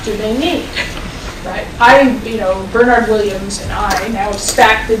shot do they need, right? Bernard Williams and I now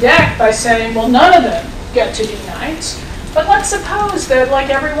stack the deck by saying, well, none of them get to be knights, but let's suppose that like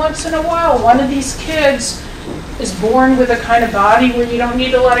every once in a while, one of these kids is born with a kind of body where you don't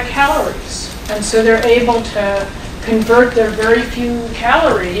need a lot of calories. And so they're able to convert their very few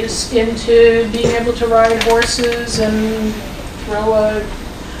calories into being able to ride horses and throw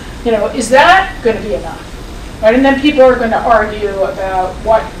is that going to be enough? Right? And then people are going to argue about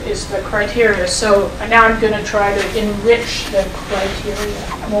what is the criteria. So now I'm going to try to enrich the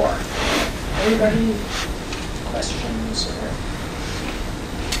criteria more. Anybody questions?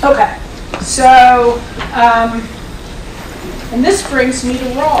 Okay. So, and this brings me to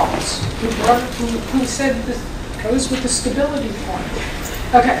Rawls, who said this goes with the stability point.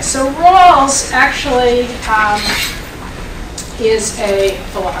 Okay, so Rawls actually is a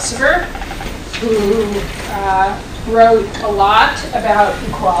philosopher who wrote a lot about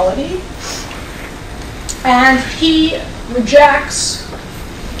equality, and he rejects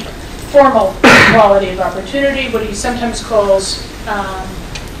formal equality of opportunity, what he sometimes calls,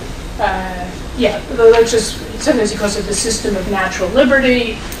 sometimes he calls it the system of natural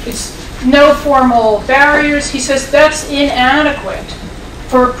liberty. It's no formal barriers. He says that's inadequate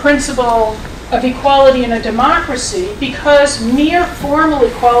for a principle of equality in a democracy, because mere formal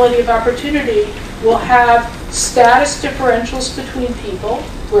equality of opportunity will have status differentials between people,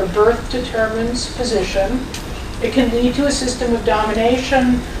 where birth determines position. It can lead to a system of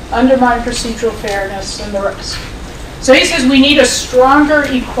domination, undermine procedural fairness, and the rest. So he says we need a stronger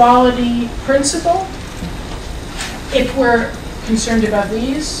equality principle if we're concerned about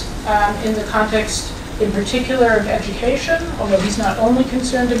these in the context, in particular, of education, although he's not only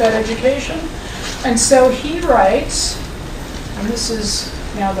concerned about education. And so he writes, and this is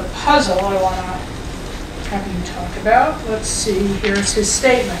now the puzzle I want to have you talk about. Let's see, here's his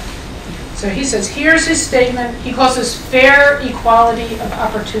statement. So he says, here's his statement. He calls this fair equality of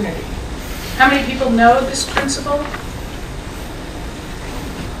opportunity. How many people know this principle?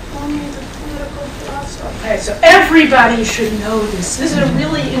 Only the political philosopher. Okay, so everybody should know this. This is a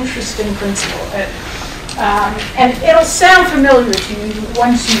really interesting principle. And it'll sound familiar to you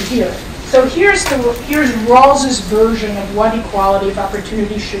once you hear it. So here's Rawls's version of what equality of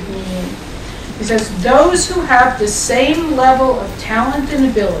opportunity should mean. He says, those who have the same level of talent and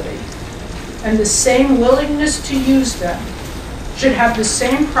ability and the same willingness to use them should have the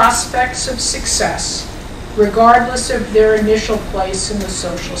same prospects of success, regardless of their initial place in the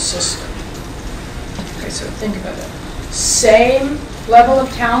social system. Okay, so think about that. Same level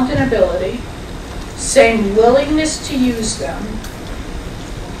of talent and ability, same willingness to use them,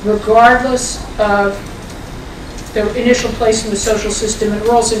 regardless of their initial place in the social system. And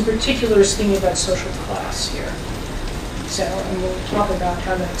Rawls in particular is thinking about social class here. So, and we'll talk about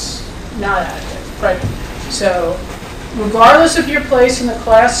how that's not adequate, right? So, regardless of your place in the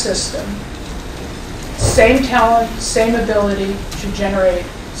class system, same talent, same ability should generate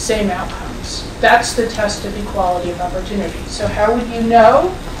same outcomes. That's the test of equality of opportunity. So how would you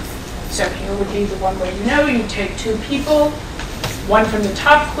know? So here would be the one way you know. You take two people, one from the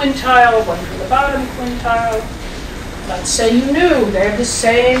top quintile, one from the bottom quintile. Let's say you knew they have the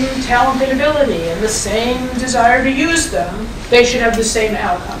same talent and ability and the same desire to use them. They should have the same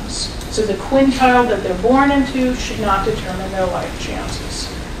outcomes. So the quintile that they're born into should not determine their life chances.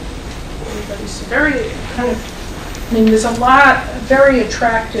 Everybody's very kind of, I mean, there's a lot, very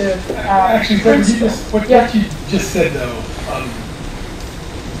attractive principles. What you just said, though,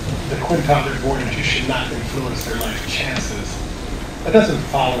 the quintile they're born into should not influence their life chances. That doesn't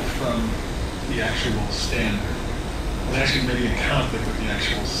follow from the actual standard. It actually may be in conflict with the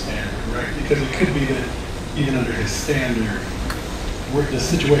actual standard, right? Because it could be that even under his standard, the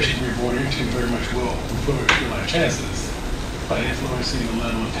situation you're born into very much will influence your life chances by influencing the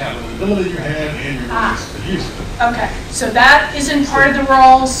level of talent and ability you have and your willingness to use it. Okay, so that isn't part of the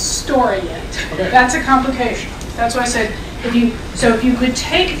Rawls story yet. Okay. That's a complication. That's why I said, if you could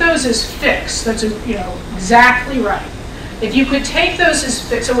take those as fixed, that's exactly right. If you could take those as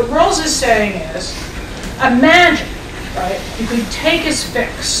fixed, so what Rawls is saying is, imagine, right, you could take as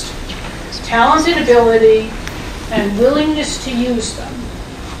fixed talent and ability and willingness to use them,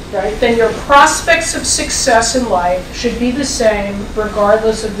 right? Then your prospects of success in life should be the same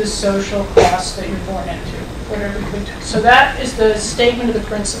regardless of the social class that you're born into, whatever you could do. So that is the statement of the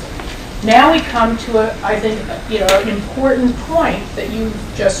principle. Now we come to I think, an important point that you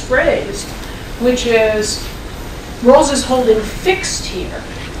just raised, which is Rawls is holding fixed here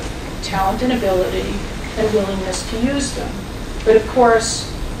talent and ability and willingness to use them. But of course,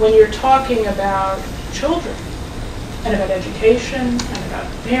 when you're talking about children and about education and about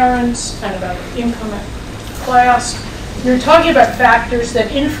parents and about income class, you're talking about factors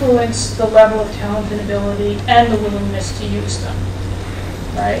that influence the level of talent and ability and the willingness to use them,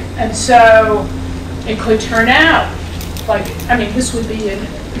 right? And so it could turn out like, this would be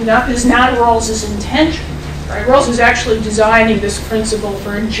this is not Rawls's intention, right? Rawls is actually designing this principle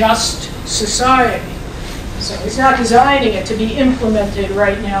for a just society. So he's not designing it to be implemented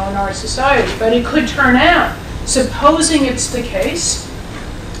right now in our society, but it could turn out, supposing it's the case,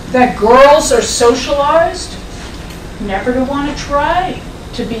 that girls are socialized never to want to try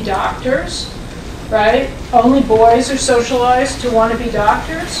to be doctors, right? Only boys are socialized to want to be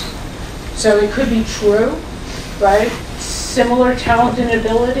doctors. So it could be true, right? Similar talent and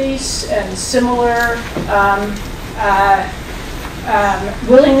abilities and similar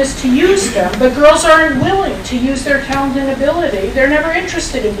willingness to use them, but girls aren't willing to use their talent and ability. They're never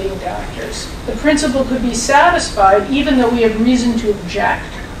interested in being doctors. The principal could be satisfied even though we have reason to object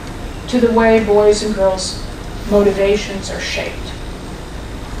to the way boys and girls' motivations are shaped.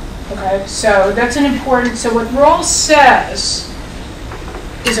 Okay, so that's an important, so what Rawls says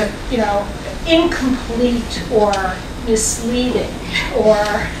is incomplete or misleading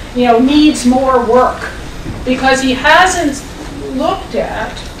or, needs more work because he hasn't looked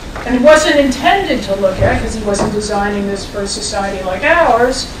at, and wasn't intended to look at because he wasn't designing this for a society like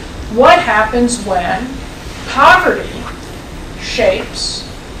ours, what happens when poverty shapes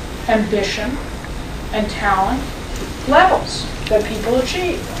ambition and talent levels that people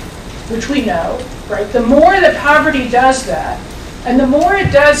achieve, which we know, right? The more that poverty does that, and the more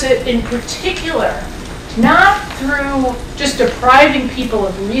it does it in particular, not through just depriving people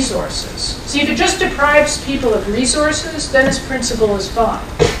of resources. See, if it just deprives people of resources, then its principle is fine,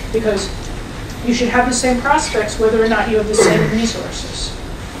 because you should have the same prospects whether or not you have the same resources,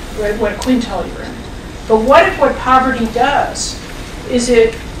 right? What quintile you're in. But what if what poverty does is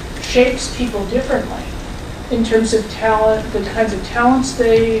it shapes people differently in terms of talent, the kinds of talents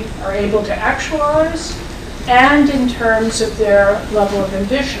they are able to actualize, and in terms of their level of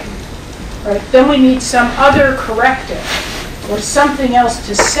ambition, right? Then we need some other corrective or something else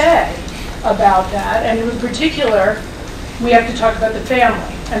to say about that. And in particular, we have to talk about the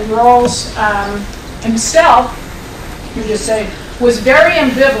family. And Rawls himself, you just say, was very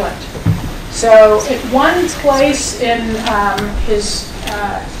ambivalent. So at one place in his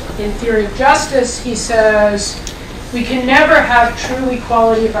in Theory of Justice, he says, we can never have true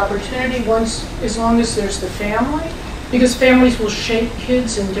equality of opportunity as long as there's the family, because families will shape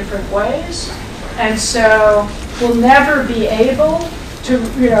kids in different ways. And so we'll never be able to,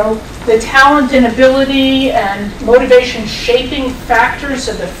 the talent and ability and motivation shaping factors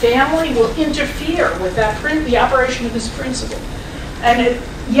of the family will interfere with the operation of this principle. And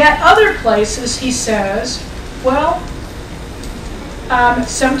yet other places he says, well,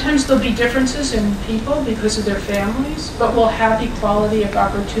 sometimes there'll be differences in people because of their families, but we'll have equality of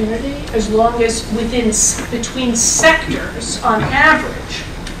opportunity as long as between sectors, on average,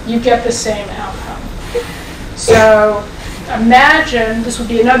 you get the same outcome. So imagine, this would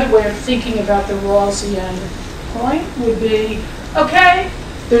be another way of thinking about the Rawlsian point, would be, okay,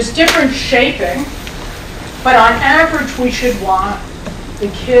 there's different shaping, but on average we should want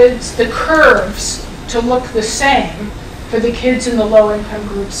the curves to look the same for the kids in the low-income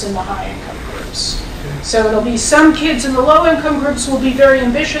groups and the high-income groups. So it'll be some kids in the low-income groups will be very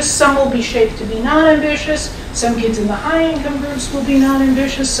ambitious, some will be shaped to be non-ambitious, some kids in the high-income groups will be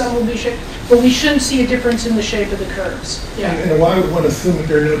non-ambitious, some will be shaped, but we shouldn't see a difference in the shape of the curves. Yeah. And why would one assume that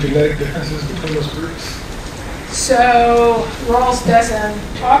there are no genetic differences between those groups? So Rawls doesn't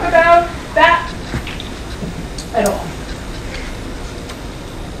talk about that at all.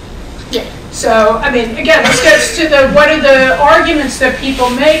 Yeah. So, I mean, again, this gets to what are the arguments that people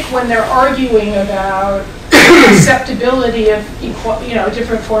make when they're arguing about acceptability of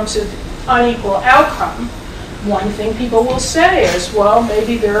different forms of unequal outcome. One thing people will say is, well,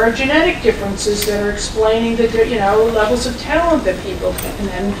 maybe there are genetic differences that are explaining the levels of talent that people can, and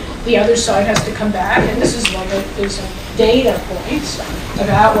then the other side has to come back, and this is one of there's some data points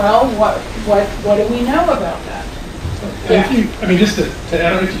about, well, what do we know about that? Yeah. Just to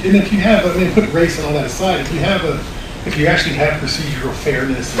add on, if you have, put race and all that aside, if you actually have procedural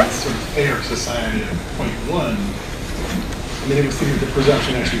fairness and sort of fair society at point one, it would seem that the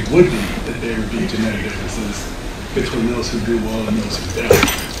presumption actually would be that there would be genetic differences between those who do well and those who don't.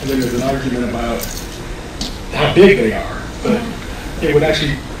 And then there's an argument about how big they are, but it would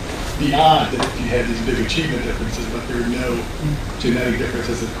actually be odd that if you had these big achievement differences, but there are no genetic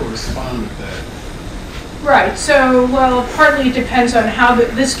differences that correspond with that. Right. So, well, partly it depends on how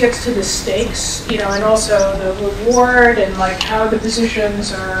this gets to the stakes, and also the reward and how the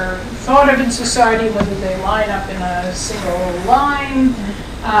positions are thought of in society, whether they line up in a single line.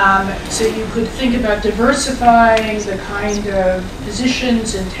 So you could think about diversifying the kind of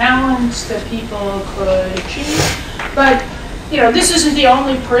positions and talents that people could achieve. But this isn't the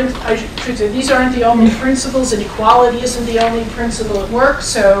only these aren't the only principles, and equality isn't the only principle at work.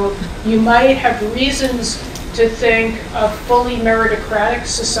 So you might have reasons to think a fully meritocratic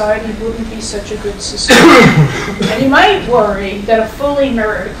society wouldn't be such a good society. And you might worry that a fully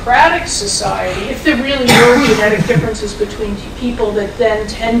meritocratic society, if there really were genetic differences between people that then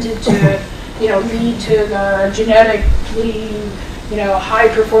tended to, lead to the genetically,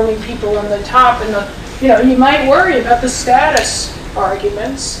 high-performing people on the top, and you might worry about the status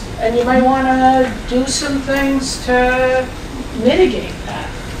arguments, and you might want to do some things to mitigate that.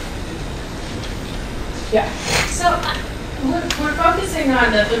 Yeah. So we're focusing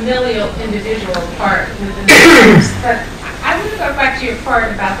on the familial individual part with the numbers, but I want to go back to your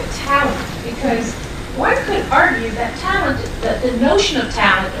part about the talent, because one could argue that talent, the notion of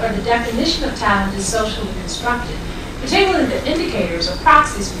talent or the definition of talent is socially constructed, particularly the indicators or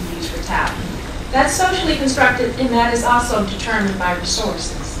proxies we use for talent. That's socially constructed, and that is also determined by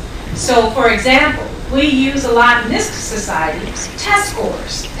resources. So, for example, we use a lot in this society test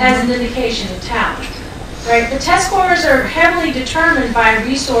scores as an indication of talent. Right? The test scores are heavily determined by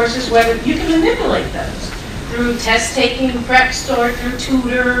resources, whether you can manipulate those through test taking, prep store, through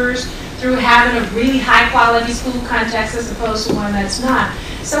tutors, through having a really high quality school context as opposed to one that's not.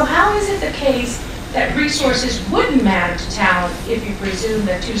 So how is it the case that resources wouldn't matter to talent if you presume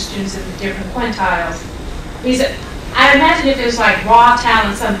that two students in the different quintiles? Because I imagine if it was like raw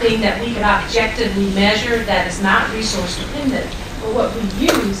talent, something that we could objectively measure that is not resource dependent, but what we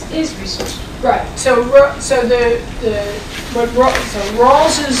use is resource dependent. Right. So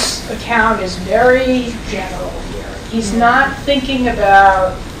Rawls's account is very general here. He's not thinking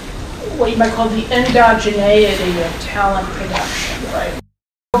about what you might call the endogeneity of talent production, right?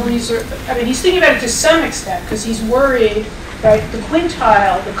 I mean, he's thinking about it to some extent because he's worried, right? The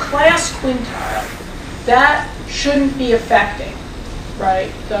quintile, the class quintile, that shouldn't be affecting,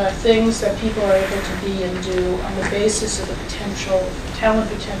 right? The things that people are able to be and do on the basis of the talent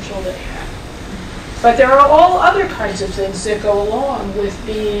potential they have. But there are all other kinds of things that go along with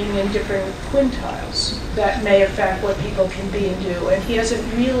being in different quintiles that may affect what people can be and do. And he hasn't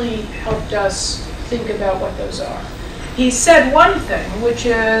really helped us think about what those are. He said one thing, which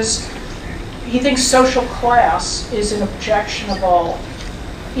is he thinks social class is an objectionable,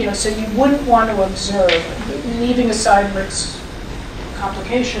 so you wouldn't want to observe, leaving aside Rick's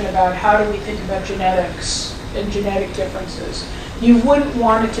complication about how do we think about genetics and genetic differences. You wouldn't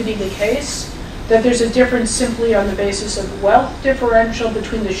want it to be the case that there's a difference simply on the basis of wealth differential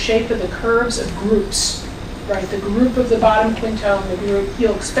between the shape of the curves of groups, right? The group of the bottom quintile and the group,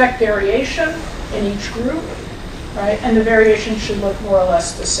 you'll expect variation in each group, right? And the variation should look more or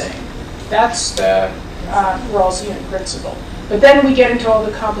less the same. That's the Rawlsian principle. But then we get into all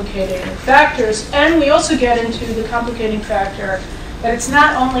the complicating factors, and we also get into the complicating factor that it's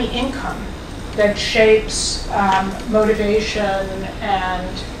not only income that shapes motivation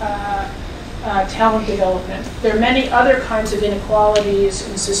and talent development. There are many other kinds of inequalities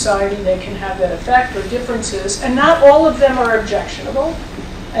in society that can have that effect, or differences, and not all of them are objectionable.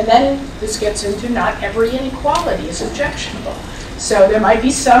 And then this gets into not every inequality is objectionable. So there might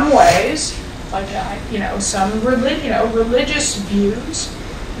be some ways, like some religious views,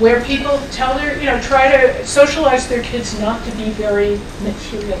 where people tell try to socialize their kids not to be very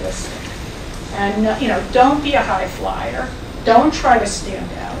materialistic, and don't be a high flyer, don't try to stand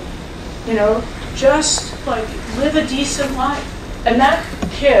out. Just like live a decent life. And that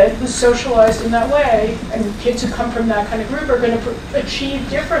kid who's socialized in that way, and kids who come from that kind of group are going to achieve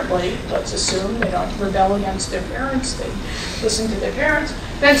differently, let's assume they don't rebel against their parents, they listen to their parents,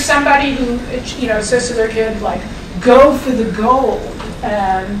 than somebody who says to their kid, like, go for the gold.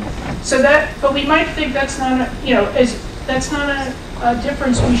 And so but we might think that's not that's not a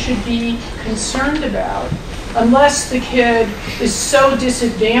difference we should be concerned about, unless the kid is so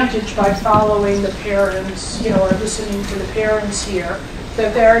disadvantaged by following the parents, or listening to the parents here,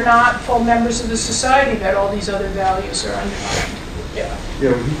 that they're not full members of the society, that all these other values are undermined. Yeah.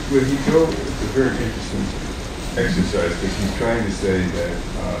 Yeah, when he go, it's a very interesting exercise, because he's trying to say that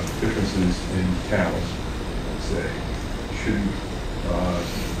differences in talent, let's say, shouldn't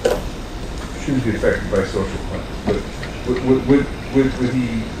be affected by social class. But would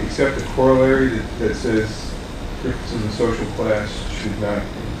he accept a corollary that says differences in social class should not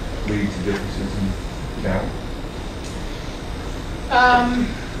lead to differences in talent?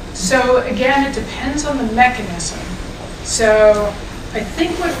 So again, it depends on the mechanism. So I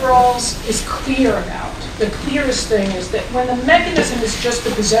think what Rawls is clear about, the clearest thing is that when the mechanism is just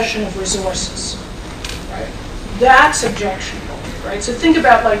the possession of resources, right, that's objectionable, right? So think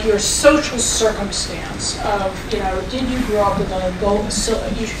about like your social circumstance of, did you grow up with a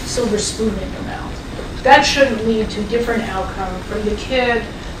silver spoon in your mouth? That shouldn't lead to different outcome from the kid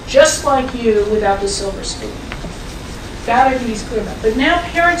just like you without the silver spoon. That I think he's clear about. But now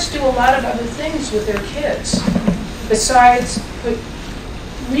parents do a lot of other things with their kids besides put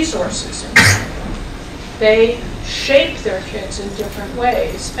resources in them. They shape their kids in different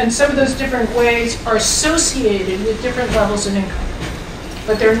ways, and some of those different ways are associated with different levels of income,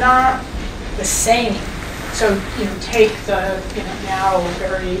 but they're not the same. So take the now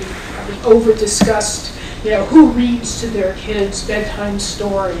very over-discussed who reads to their kids bedtime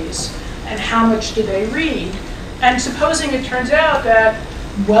stories and how much do they read? And supposing it turns out that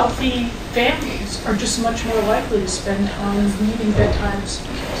wealthy families are just much more likely to spend time reading bedtime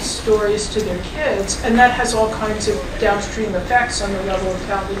stories to their kids, and that has all kinds of downstream effects on the level of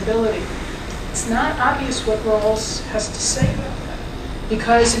palatability. It's not obvious what Rawls has to say about that,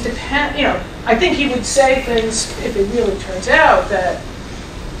 because it depends, I think he would say things if it really turns out that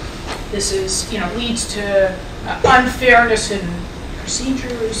this is, leads to unfairness in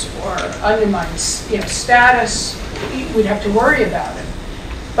procedures or undermines, status. We'd have to worry about it.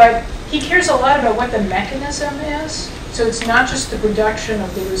 But he cares a lot about what the mechanism is. So it's not just the production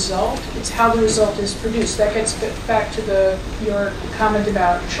of the result, it's how the result is produced. That gets back to your comment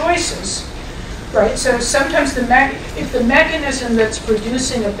about choices, right? So sometimes if the mechanism that's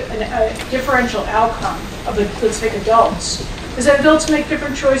producing a differential outcome of, let's take adults, is that adults make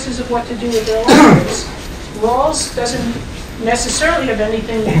different choices of what to do with their lives. Rawls doesn't necessarily have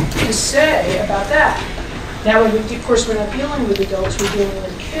anything to say about that. Now, of course, we're not dealing with adults, we're dealing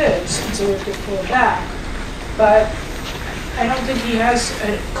with kids, and so we have to pull it back. But I don't think he has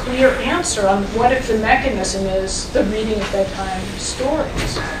a clear answer on what if the mechanism is the reading of bedtime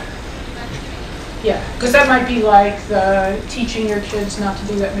stories. Yeah, because that might be like the teaching your kids not to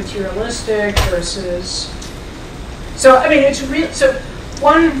be that materialistic versus. So, I mean, it's real. So,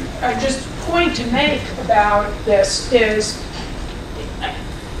 one just point to make about this is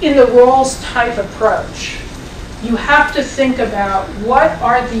in the Rawls type approach, you have to think about what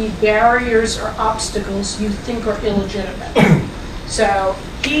are the barriers or obstacles you think are illegitimate. So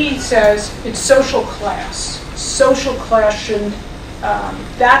he says it's social class. Social class shouldn't,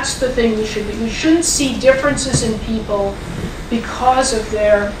 that's the thing we should be. We shouldn't see differences in people because of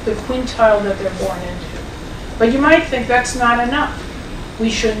the quintile that they're born into. But you might think that's not enough. We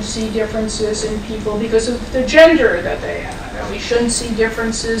shouldn't see differences in people because of the gender that they have. And we shouldn't see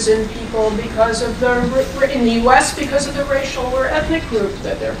differences in people because of in the US, because of the racial or ethnic group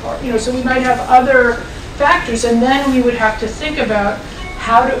that they're part. So we might have other factors, and then we would have to think about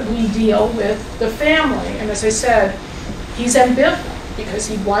how do we deal with the family. And as I said, he's ambivalent because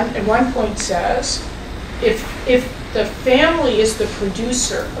he at one point says, if the family is the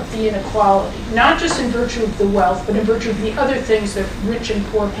producer of the inequality, not just in virtue of the wealth, but in virtue of the other things that rich and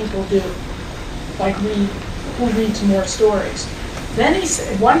poor people do, like who reads more stories. Then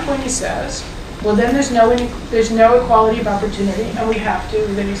at one point he says, well, then there's no equality of opportunity, and we have to.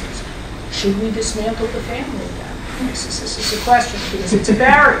 Then he says, should we dismantle the family then? This is a question because it's a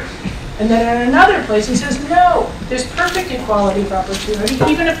barrier. And then in another place he says, no, there's perfect equality of opportunity,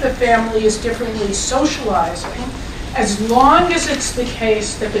 even if the family is differently socializing, as long as it's the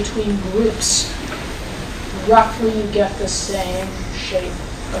case that between groups, roughly you get the same shape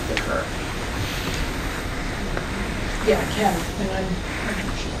of the curve. Yeah, Ken, and I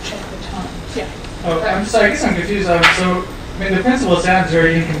should check the time. Yeah. Oh, I'm sorry, I guess I'm confused. So, I mean, the principle sounds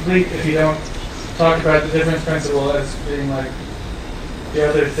very incomplete if you don't talk about the difference principle as being like the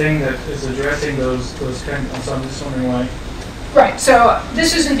other thing that is addressing those kind of, so I'm just wondering why. Right, so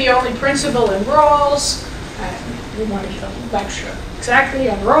this isn't the only principle in Rawls. We want to lecture exactly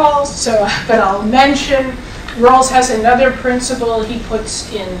on Rawls, but I'll mention Rawls has another principle he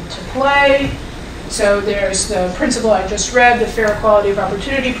puts into play. So there's the principle I just read, the fair equality of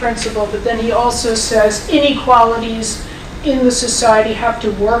opportunity principle, but then he also says inequalities in the society have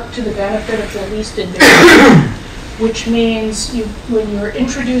to work to the benefit of the least advantaged, which means when you're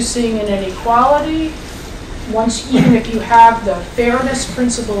introducing an inequality, even if you have the fairness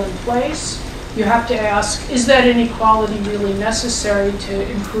principle in place, you have to ask, is that inequality really necessary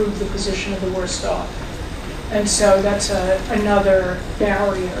to improve the position of the worst off? And so that's another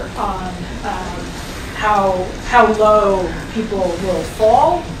barrier on how low people will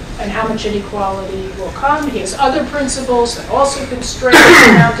fall and how much inequality will come. He has other principles that also constrain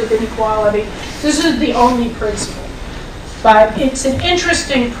the amount of inequality. This is the only principle. But it's an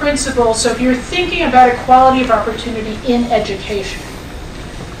interesting principle. So if you're thinking about equality of opportunity in education,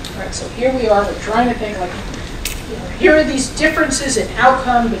 all right, so here we are, we're trying to think like, here are these differences in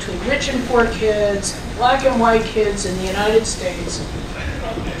outcome between rich and poor kids, black and white kids in the United States.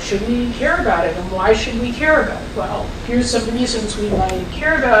 Should we care about it, and why should we care about it? Well, here's some reasons we might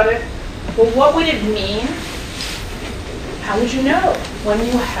care about it. Well, what would it mean? How would you know when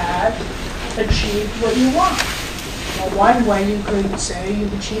you had achieved what you want? Well, one way you could say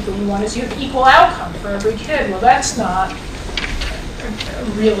you've achieved what you want is you have equal outcome for every kid. Well, that's not a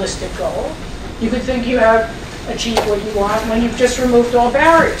realistic goal. You could think you have achieved what you want when you've just removed all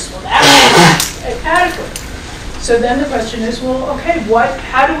barriers. Well, that's adequate. So then the question is, well, okay,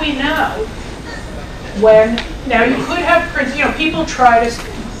 how do we know Now you could have, people try to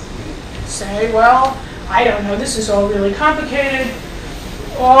say, well, I don't know, this is all really complicated.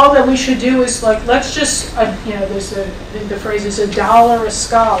 All that we should do is let's just, there's the phrase is $1 a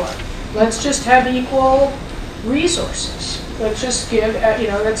scholar. Let's just have equal resources. Let's just give,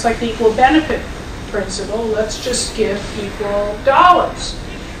 that's like the equal benefit principle. Let's just give equal dollars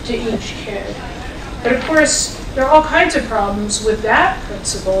to each kid. But of course, there are all kinds of problems with that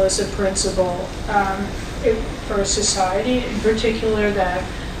principle as a principle for a society, in particular that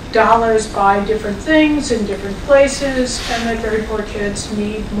dollars buy different things in different places, and that very poor kids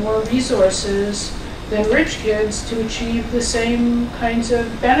need more resources than rich kids to achieve the same kinds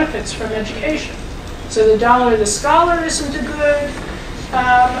of benefits from education. So the dollar the scholar isn't a good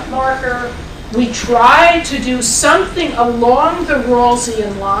marker. We try to do something along the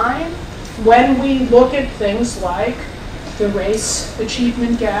Rawlsian line when we look at things like the race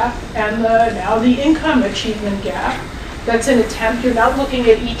achievement gap and now the income achievement gap. That's an attempt. You're not looking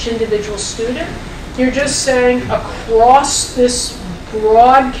at each individual student. You're just saying across this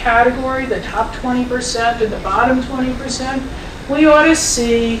broad category, the top 20% and the bottom 20%, we ought to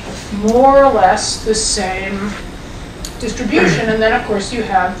see more or less the same distribution. And then, of course, you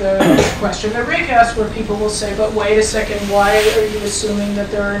have the question that Rick asked, where people will say, but wait a second, why are you assuming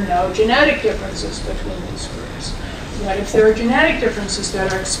that there are no genetic differences between these groups? What if there are genetic differences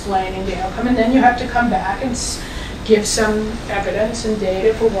that are explaining the outcome? And then you have to come back and give some evidence and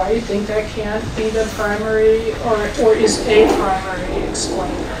data for why you think that can't be the primary or is a primary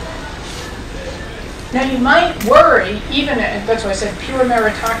explainer. Now you might worry, even, that's why I said pure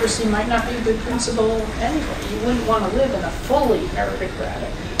meritocracy might not be a good principle anyway. You wouldn't want to live in a fully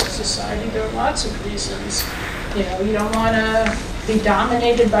meritocratic society. There are lots of reasons. You don't want to be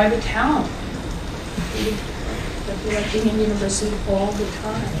dominated by the talent. You feel like being in university all the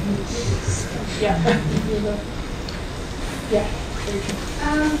time. Yeah. Yeah.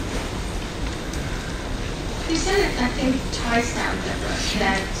 You said it, I think, twice now, Deborah,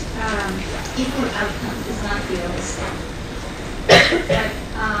 that equal outcome is not realistic. But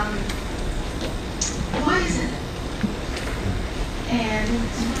why isn't it? And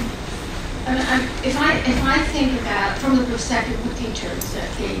if I think about from the perspective of teachers,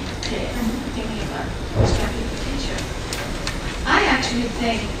 I'm thinking about the perspective of teachers, I actually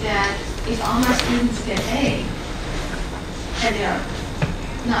think that if all my students get A, and they are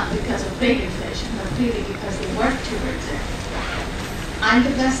not because of grade inflation, but really because they work towards it, I'm the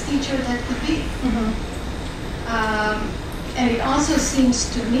best teacher that could be. And it also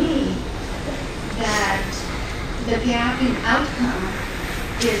seems to me that the gap in outcome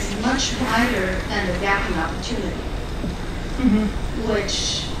is much wider than the gap in opportunity,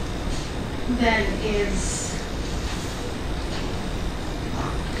 which then is...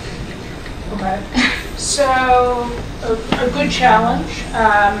 Okay. So, a good challenge.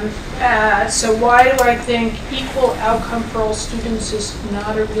 So why do I think equal outcome for all students is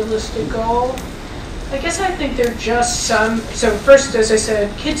not a realistic goal? I guess I think there are just some, so first, as I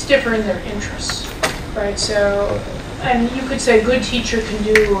said, kids differ in their interests, right? So, and you could say a good teacher can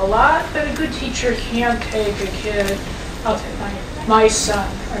do a lot, but a good teacher can't take a kid, I'll take my son,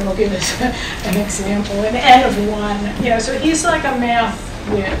 I will give this an example, an N of 1, so he's like a math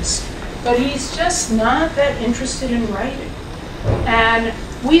whiz. But he's just not that interested in writing. And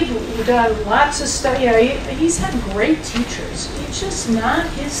we've done lots of stuff. He's had great teachers. It's just not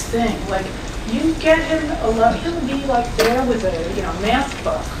his thing. Like, you get him alone, he'll be like there with a math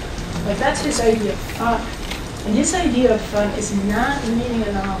book. Like, that's his idea of fun. And his idea of fun is not reading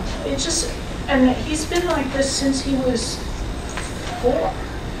a novel. It's just, and he's been like this since he was 4.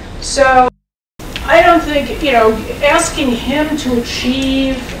 So I don't think, asking him to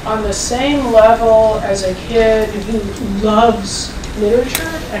achieve on the same level as a kid who loves literature,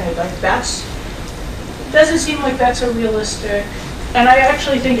 and doesn't seem like that's a realistic, and I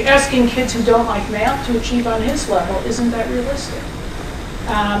actually think asking kids who don't like math to achieve on his level isn't that realistic.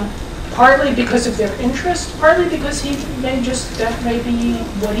 Partly because of their interest, partly because that may be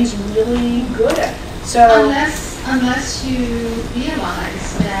what he's really good at. So unless you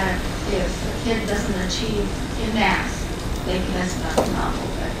realize that if a kid doesn't achieve in math, maybe that's not a novel,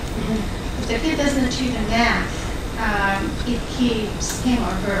 but if the kid doesn't achieve in math, it keeps him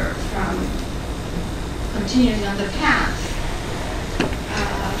or her from continuing on the path.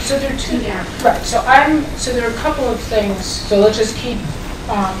 So there are two, right? So there are a couple of things. So let's just keep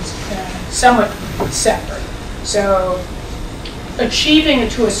somewhat separate. So achieving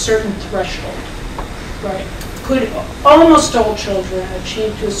to a certain threshold, right? Could almost all children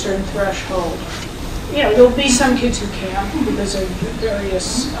achieve to a certain threshold there'll be some kids who can't because of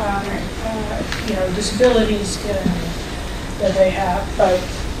various, disabilities that they have. But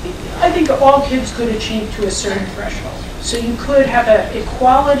I think all kids could achieve to a certain threshold. So you could have an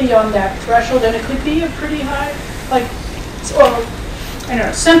equality on that threshold, and it could be a pretty high, I don't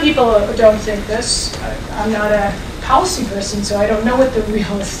know, some people don't think this. I'm not a policy person, so I don't know what the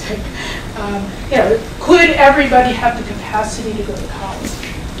realistic, could everybody have the capacity to go to college?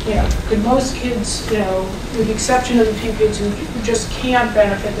 Could most kids, with the exception of the few kids who just can't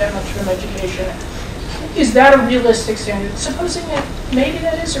benefit that much from education, is that a realistic standard? Supposing that maybe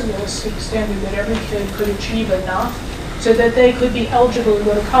that is a realistic standard, that every kid could achieve enough so that they could be eligible to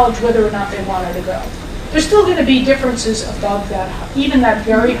go to college whether or not they wanted to go. There's still going to be differences above that, even that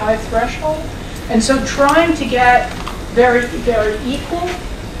very high threshold. And so trying to get very, very equal,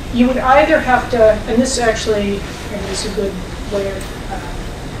 you would either have to, and this actually is a good way of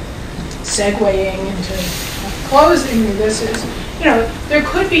segueing into closing this, is, there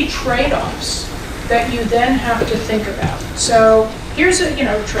could be trade-offs that you then have to think about. So here's a,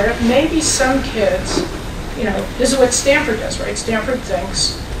 trade-off. Maybe some kids, this is what Stanford does, right? Stanford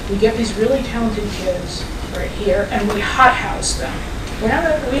thinks we get these really talented kids right here and we hothouse them.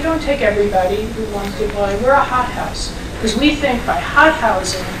 We don't take everybody who wants to play. We're a hothouse because we think by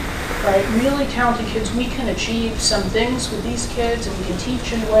hothousing, right, really talented kids, we can achieve some things with these kids and we can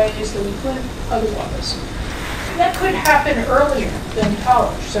teach in ways that we couldn't otherwise. That could happen earlier than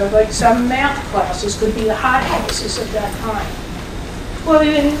college. So like some math classes could be the hothouses of that kind. Well,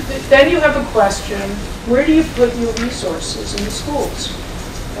 then you have a question, where do you put your resources in the schools,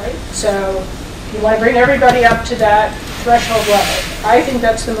 right? So you want to bring everybody up to that threshold level. I think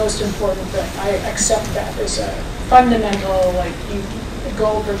that's the most important thing. I accept that as a fundamental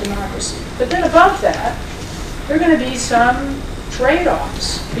goal for democracy. But then above that, there are going to be some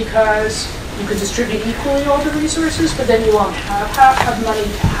trade-offs because you could distribute equally all the resources, but then you won't have money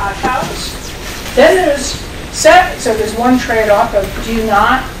to hothouse. Then there's one trade-off of do you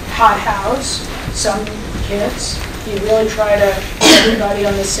not hothouse some kids? Do you really try to get everybody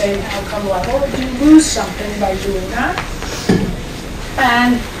on the same outcome level, or do you lose something by doing that?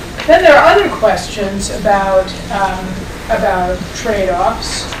 And then there are other questions about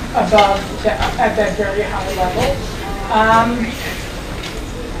trade-offs at that very high level.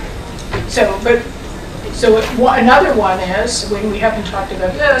 Another one is, when we haven't talked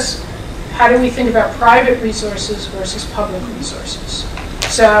about this, how do we think about private resources versus public resources?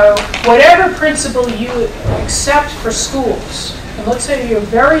 So whatever principle you accept for schools, and let's say you're a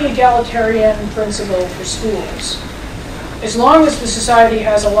very egalitarian principle for schools, as long as the society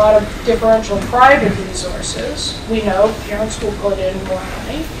has a lot of differential private resources, we know parents will put in more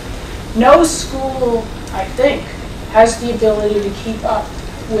money. No school, I think, has the ability to keep up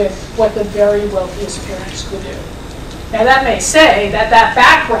with what the very wealthiest parents could do. Now that may say that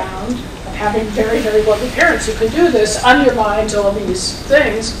background of having very, very wealthy parents who could do this undermines all these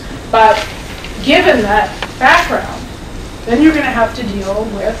things, but given that background, then you're going to have to deal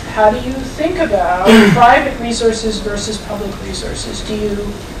with how do you think about private resources versus public resources. Do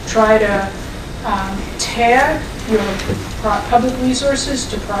you try to tag your public resources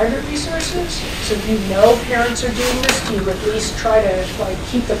to private resources? So if you know parents are doing this, do you at least try to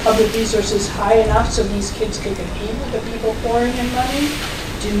keep the public resources high enough so these kids can compete with the people pouring in money?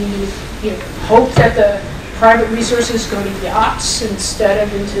 Do you hope that the private resources go to yachts instead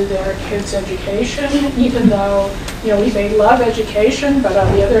of into their kids' education, even though we may love education, but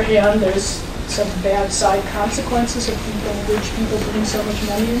on the other hand, there's some bad side consequences of rich people putting so much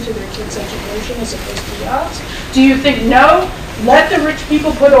money into their kids' education as opposed to yachts? Do you think, no, let the rich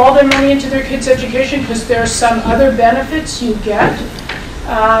people put all their money into their kids' education because there are some other benefits you get,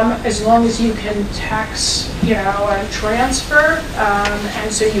 as long as you can tax, and transfer,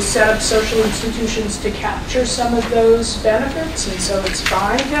 and so you set up social institutions to capture some of those benefits, and so it's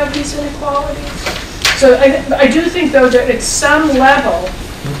fine to have these inequalities. So I do think, though, that at some level,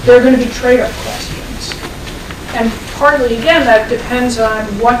 there are going to be trade-off questions. And partly, again, that depends on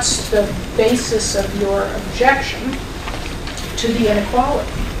what's the basis of your objection to the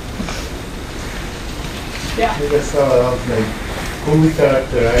inequality. Yeah? Could we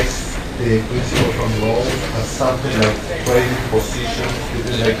characterize the principle from law as something like trading positions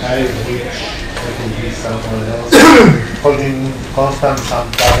between I is rich, I could be someone else, holding constant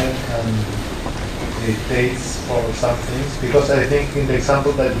some talent and takes for some things? Because I think in the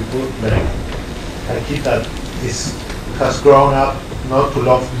example that you put, a kid that has grown up not to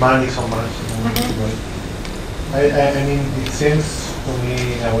love money so much. I mean, it seems to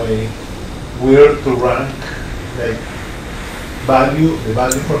me in a way weird to rank the value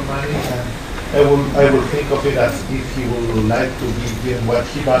for money and I will think of it as if he would like to be doing what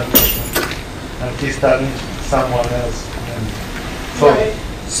he values, and he's telling someone else. And so, right.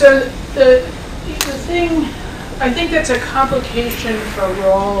 So the thing, I think that's a complication for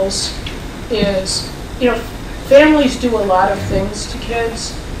Rawls is, families do a lot of things to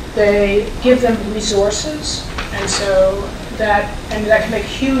kids. They give them resources, and so that can make a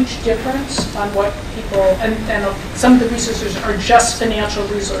huge difference on what people, and some of the resources are just financial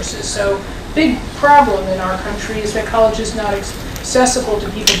resources. So big problem in our country is that college is not accessible to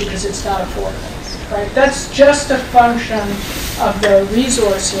people because it's not affordable, right? That's just a function of the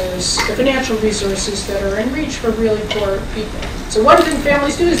resources, the financial resources that are in reach for really poor people. So one thing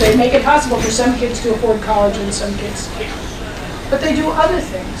families do is they make it possible for some kids to afford college and some kids can't. But they do other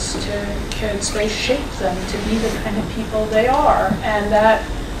things to kids. They shape them to be the kind of people they are, and that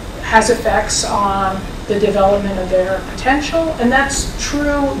has effects on the development of their potential. And that's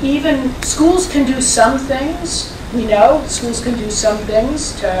true, even schools can do some things. We know schools can do some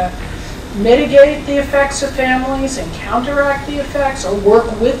things to mitigate the effects of families and counteract the effects or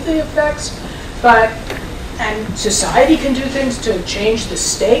work with the effects, and society can do things to change the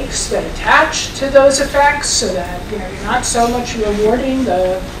stakes that attach to those effects so that you're not so much rewarding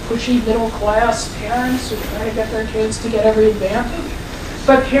the pushy middle class parents who try to get their kids to get every advantage.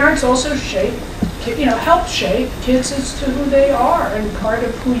 But parents also help shape kids as to who they are, and part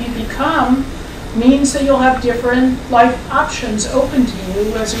of who you become means that you'll have different life options open to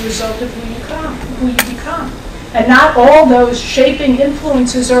you as a result of who you become. And not all those shaping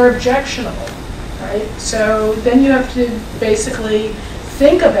influences are objectionable. Right? So then you have to basically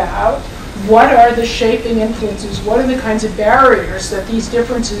think about what are the shaping influences, what are the kinds of barriers that these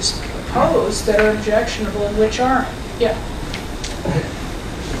differences pose that are objectionable and which aren't. Yeah?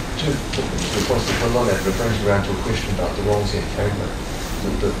 Two points to build on that, but brings me around to a question about the Rawlsian framework.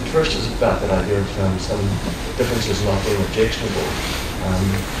 The first is about that idea of some differences not being objectionable.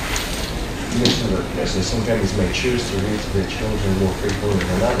 You mentioned that so some families may choose to read to their children more frequently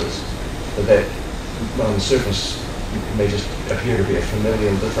than others, but that on the surface may just appear to be a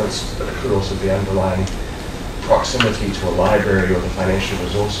familial difference, but it could also be underlying proximity to a library or the financial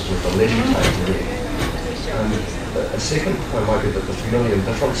resources or the leisure time to read. A second point might be that the familial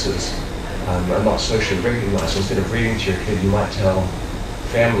differences are not socially recognized. So instead of reading to your kid, you might tell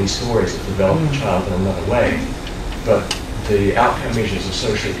family stories that develop the child in another way, but the outcome measures are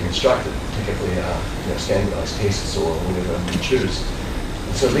socially constructed, typically standardized tests or whatever you choose.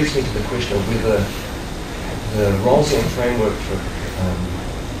 And so it leads me to the question of whether the Rawlsian framework for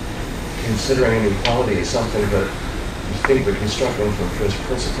considering inequality is something that you think we're constructing from first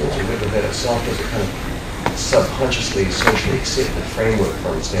principles, or whether that itself is a kind of subconsciously socially accepted framework for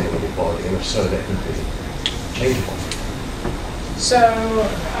understanding inequality, and if so, that could be changeable. So,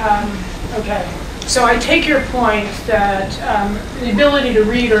 okay. So I take your point that the ability to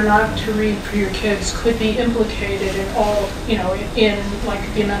read or not to read for your kids could be implicated in all, in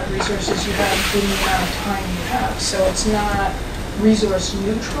like the amount of resources you have, the amount of time you have. So it's not resource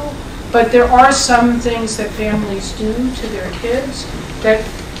neutral, but there are some things that families do to their kids that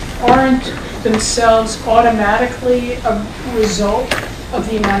aren't themselves automatically a result of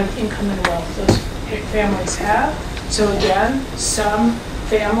the amount of income and wealth those families have. So again, some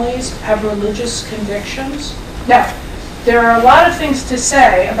families have religious convictions. Now, there are a lot of things to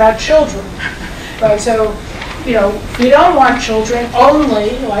say about children, right? So, we don't want children only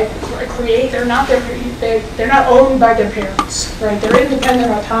they're not owned by their parents, right? They're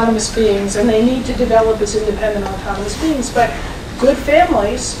independent, autonomous beings, and they need to develop as independent, autonomous beings. But good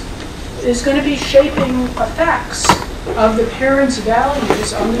families is going to be shaping effects of the parents'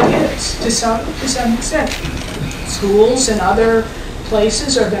 values on the kids to some extent. Schools and other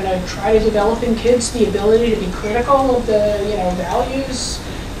places are going to try to develop in kids the ability to be critical of the values,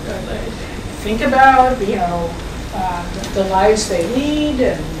 think about the lives they lead,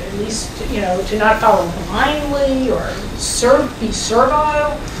 and at least to not follow blindly or be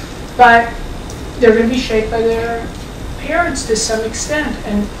servile. But they're going to be shaped by their parents to some extent,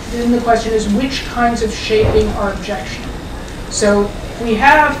 and then the question is which kinds of shaping are objectionable. So we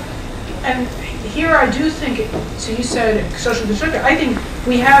have, and here I do think, so you said social constructor, I think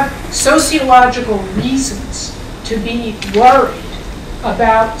we have sociological reasons to be worried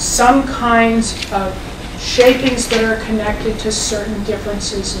about some kinds of shapings that are connected to certain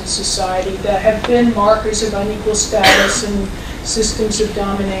differences in society that have been markers of unequal status and systems of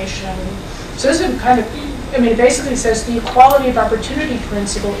domination. So this is kind of, it basically says the equality of opportunity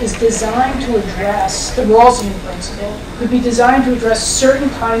principle is designed to address, the Rawlsian principle, could be designed to address certain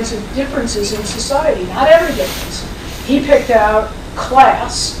kinds of differences in society, not every difference. He picked out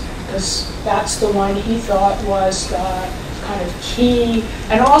class because that's the one he thought was the kind of key,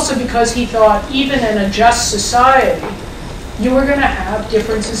 and also because he thought even in a just society, you were going to have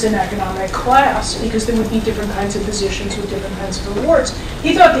differences in economic class because there would be different kinds of positions with different kinds of rewards.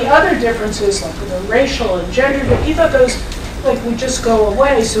 He thought the other differences, like the racial and gender, he thought those like would just go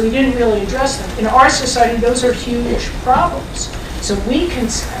away, so he didn't really address them. In our society, those are huge problems. So we can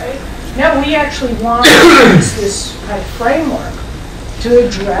say, no, we actually want to use this kind of framework to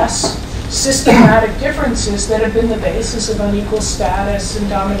address systematic differences that have been the basis of unequal status and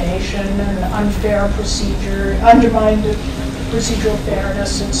domination and unfair procedure, undermined procedural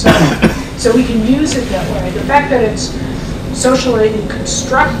fairness and so on. So we can use it that way. The fact that it's socially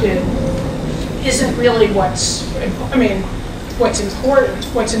constructed isn't really what's important.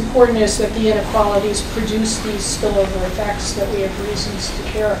 What's important is that the inequalities produce these spillover effects that we have reasons to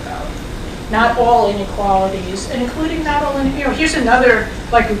care about. Not all inequalities, and including not all inequalities. Here's another,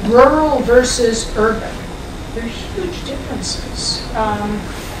 like rural versus urban. There are huge differences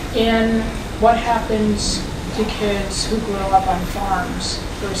in what happens to kids who grow up on farms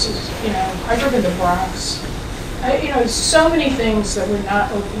versus, I grew up in the Bronx. So many things that were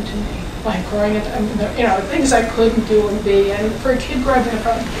not open to me, like growing up, things I couldn't do and be, and for a kid growing up in a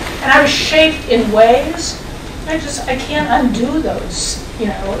farm. And I was shaped in ways, I can't undo those.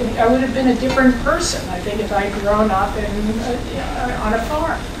 I would have been a different person, I think, if I had grown up on a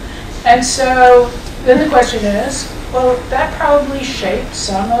farm. And so then the question is, well, that probably shaped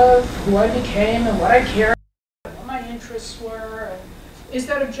some of who I became and what I cared about, what my interests were. And is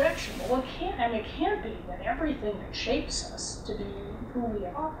that objectionable? Well, it can't be that everything that shapes us to be who we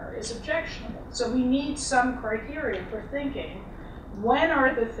are is objectionable. So we need some criteria for thinking, when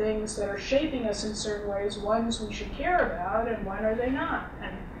are the things that are shaping us in certain ways ones we should care about, and when are they not?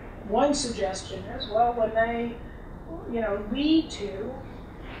 And one suggestion is, well, when they, lead to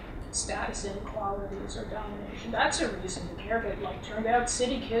status inequalities or domination, that's a reason to care. But like, turned out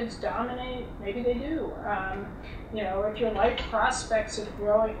city kids dominate, maybe they do. If your life prospects of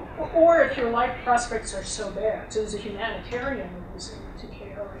growing, or if your life prospects are so bad, so there's a humanitarian reason to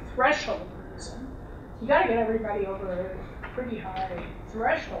care, or a threshold reason, you got to get everybody over a pretty high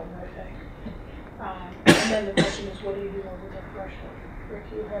threshold, I think. And then the question is, what do you do over the threshold? Rick,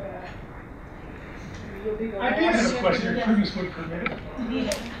 you had you'll be the last. I do have a question. Your prudence would permit it.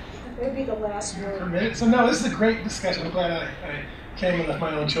 It'll be the last word. Permit it. So no, this is a great discussion. I'm glad I came and left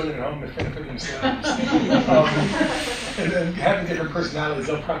my own children at home to fend for themselves. And having different personalities,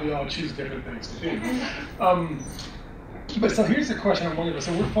 they'll probably all choose different things to do. But so here's the question I'm wondering.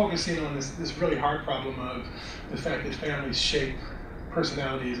 So we're focusing on this really hard problem of the fact that families shape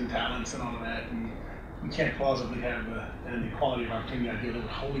personalities and talents and all of that, and we can't plausibly have an equality of opportunity idea that we're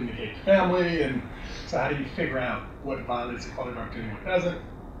holding the gate to family. And so how do you figure out what violates equality of opportunity and what doesn't?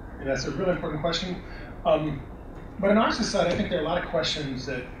 And that's a really important question. But in our society, I think there are a lot of questions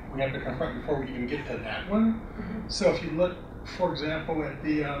that we have to confront before we even get to that one. So if you look, for example, at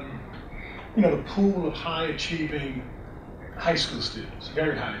the the pool of high achieving high school students,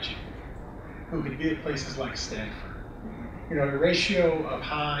 very high achieving, who could be at places like Stanford. The ratio of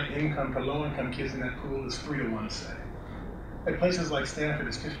high income to low income kids in that pool is 3 to 1, say. At places like Stanford,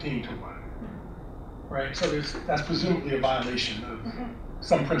 it's 15 to 1. Right? So that's presumably a violation of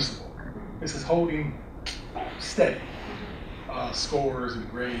some principle. This is holding steady scores and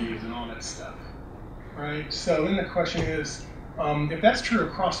grades and all that stuff. Right? So then the question is, if that's true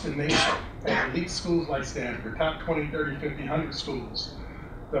across the nation, at elite schools like Stanford, top 20, 30, 50, 100 schools,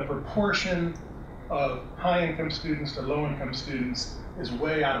 the proportion of high-income students to low-income students is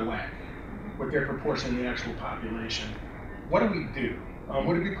way out of whack with their proportion in the actual population. What do we do?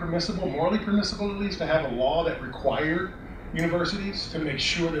 Would it be permissible, morally permissible at least, to have a law that required universities to make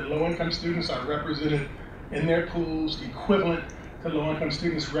sure that low-income students are represented in their pools equivalent to low-income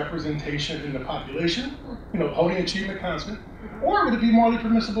students' representation in the population, holding achievement constant? Or would it be morally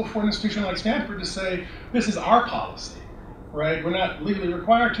permissible for an institution like Stanford to say, this is our policy, right? We're not legally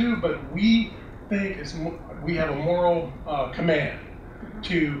required to, but we think we have a moral command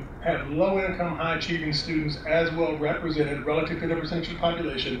to have low-income, high-achieving students as well represented relative to the percentage of the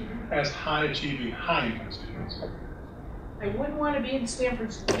population as high-achieving, high-income students. I wouldn't want to be in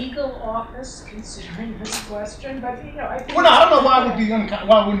Stanford's legal office considering this question, but I think. Well, no, I don't know why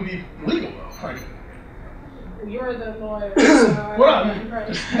it wouldn't be legal though, frankly. You're the lawyer. So well,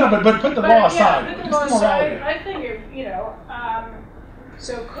 right. No, but put the law aside. Yeah, put the law aside. I think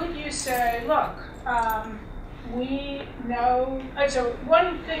so could you say, look, we know, so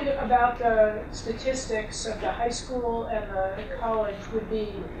one thing about the statistics of the high school and the college would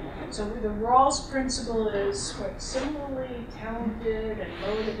be, so the Rawls principle is what, similarly talented and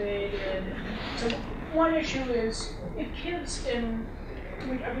motivated. So one issue is if kids in,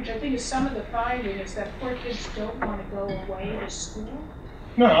 which I think is some of the finding, is that poor kids don't want to go away to school.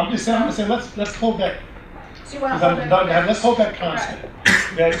 No, I'm just saying, let's hold that. So you want to hold that? Let's hold that constant.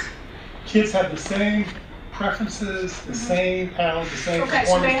 Right. That kids have the same preferences, the same talent, the same Okay,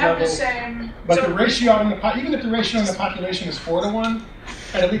 so they performance have level. the same. But so the ratio in the even if the ratio in the population is 4-to-1,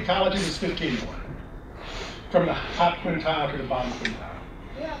 at elite colleges is 15-to-1, from the top quintile to the bottom quintile.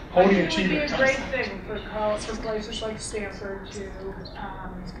 Yeah, Holding it would be achievement a great constant. thing for college, for places like Stanford to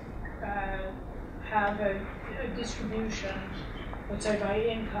have a distribution, let's say by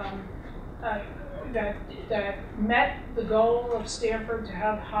income, that met the goal of Stanford to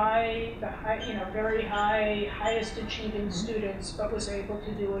have very highest achieving students, but was able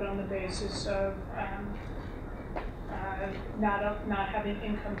to do it on the basis of not having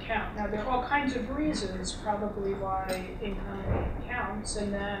income count. Now there are all kinds of reasons probably why income counts,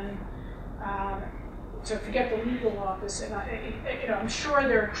 and then so forget the legal office, and I'm sure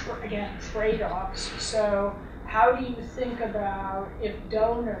there are again trade-offs. So how do you think about if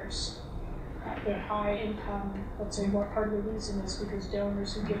donors, the high income, let's say more part of the reason is because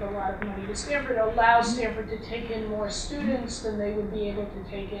donors who give a lot of money to Stanford allow Stanford to take in more students than they would be able to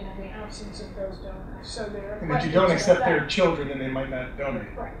take in the absence of those donors. So there are And if you don't accept their children, then they might not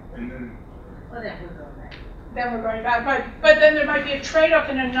donate. Right. And then, Well, then we'll go back. Then we're going back. But then there might be a trade-off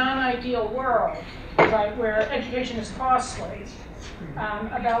in a non-ideal world, right, where education is costly,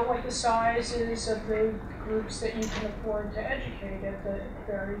 about what the size is of the groups that you can afford to educate at the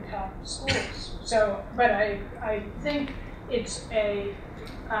very top schools. So, but I think it's a,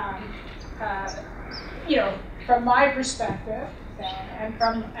 from my perspective, and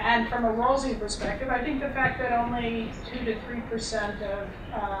from a Rawlsian perspective, I think the fact that only 2 to 3% of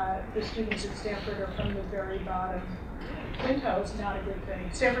the students at Stanford are from the very bottom quintile is not a good thing.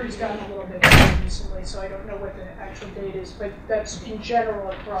 Stanford has gotten a little bit better recently, so I don't know what the actual date is, but that's in general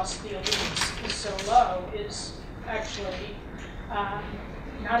across the elites is so low is actually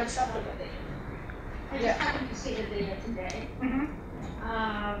not acceptable. I just happened to see the data today.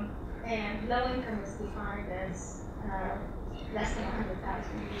 And low income is defined as less than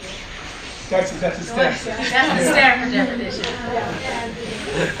 100,000 a year. that's a step. That's the Stanford definition.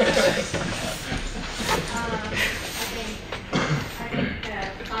 I think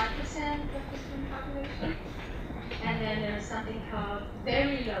 5% of the student population. And then there's something called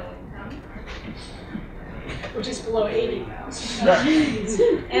very low income. Which is below 80,000.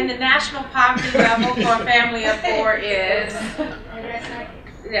 And the national poverty level for a family of 4 is? And that's not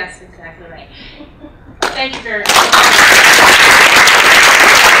Yes, exactly right. Thank you very much.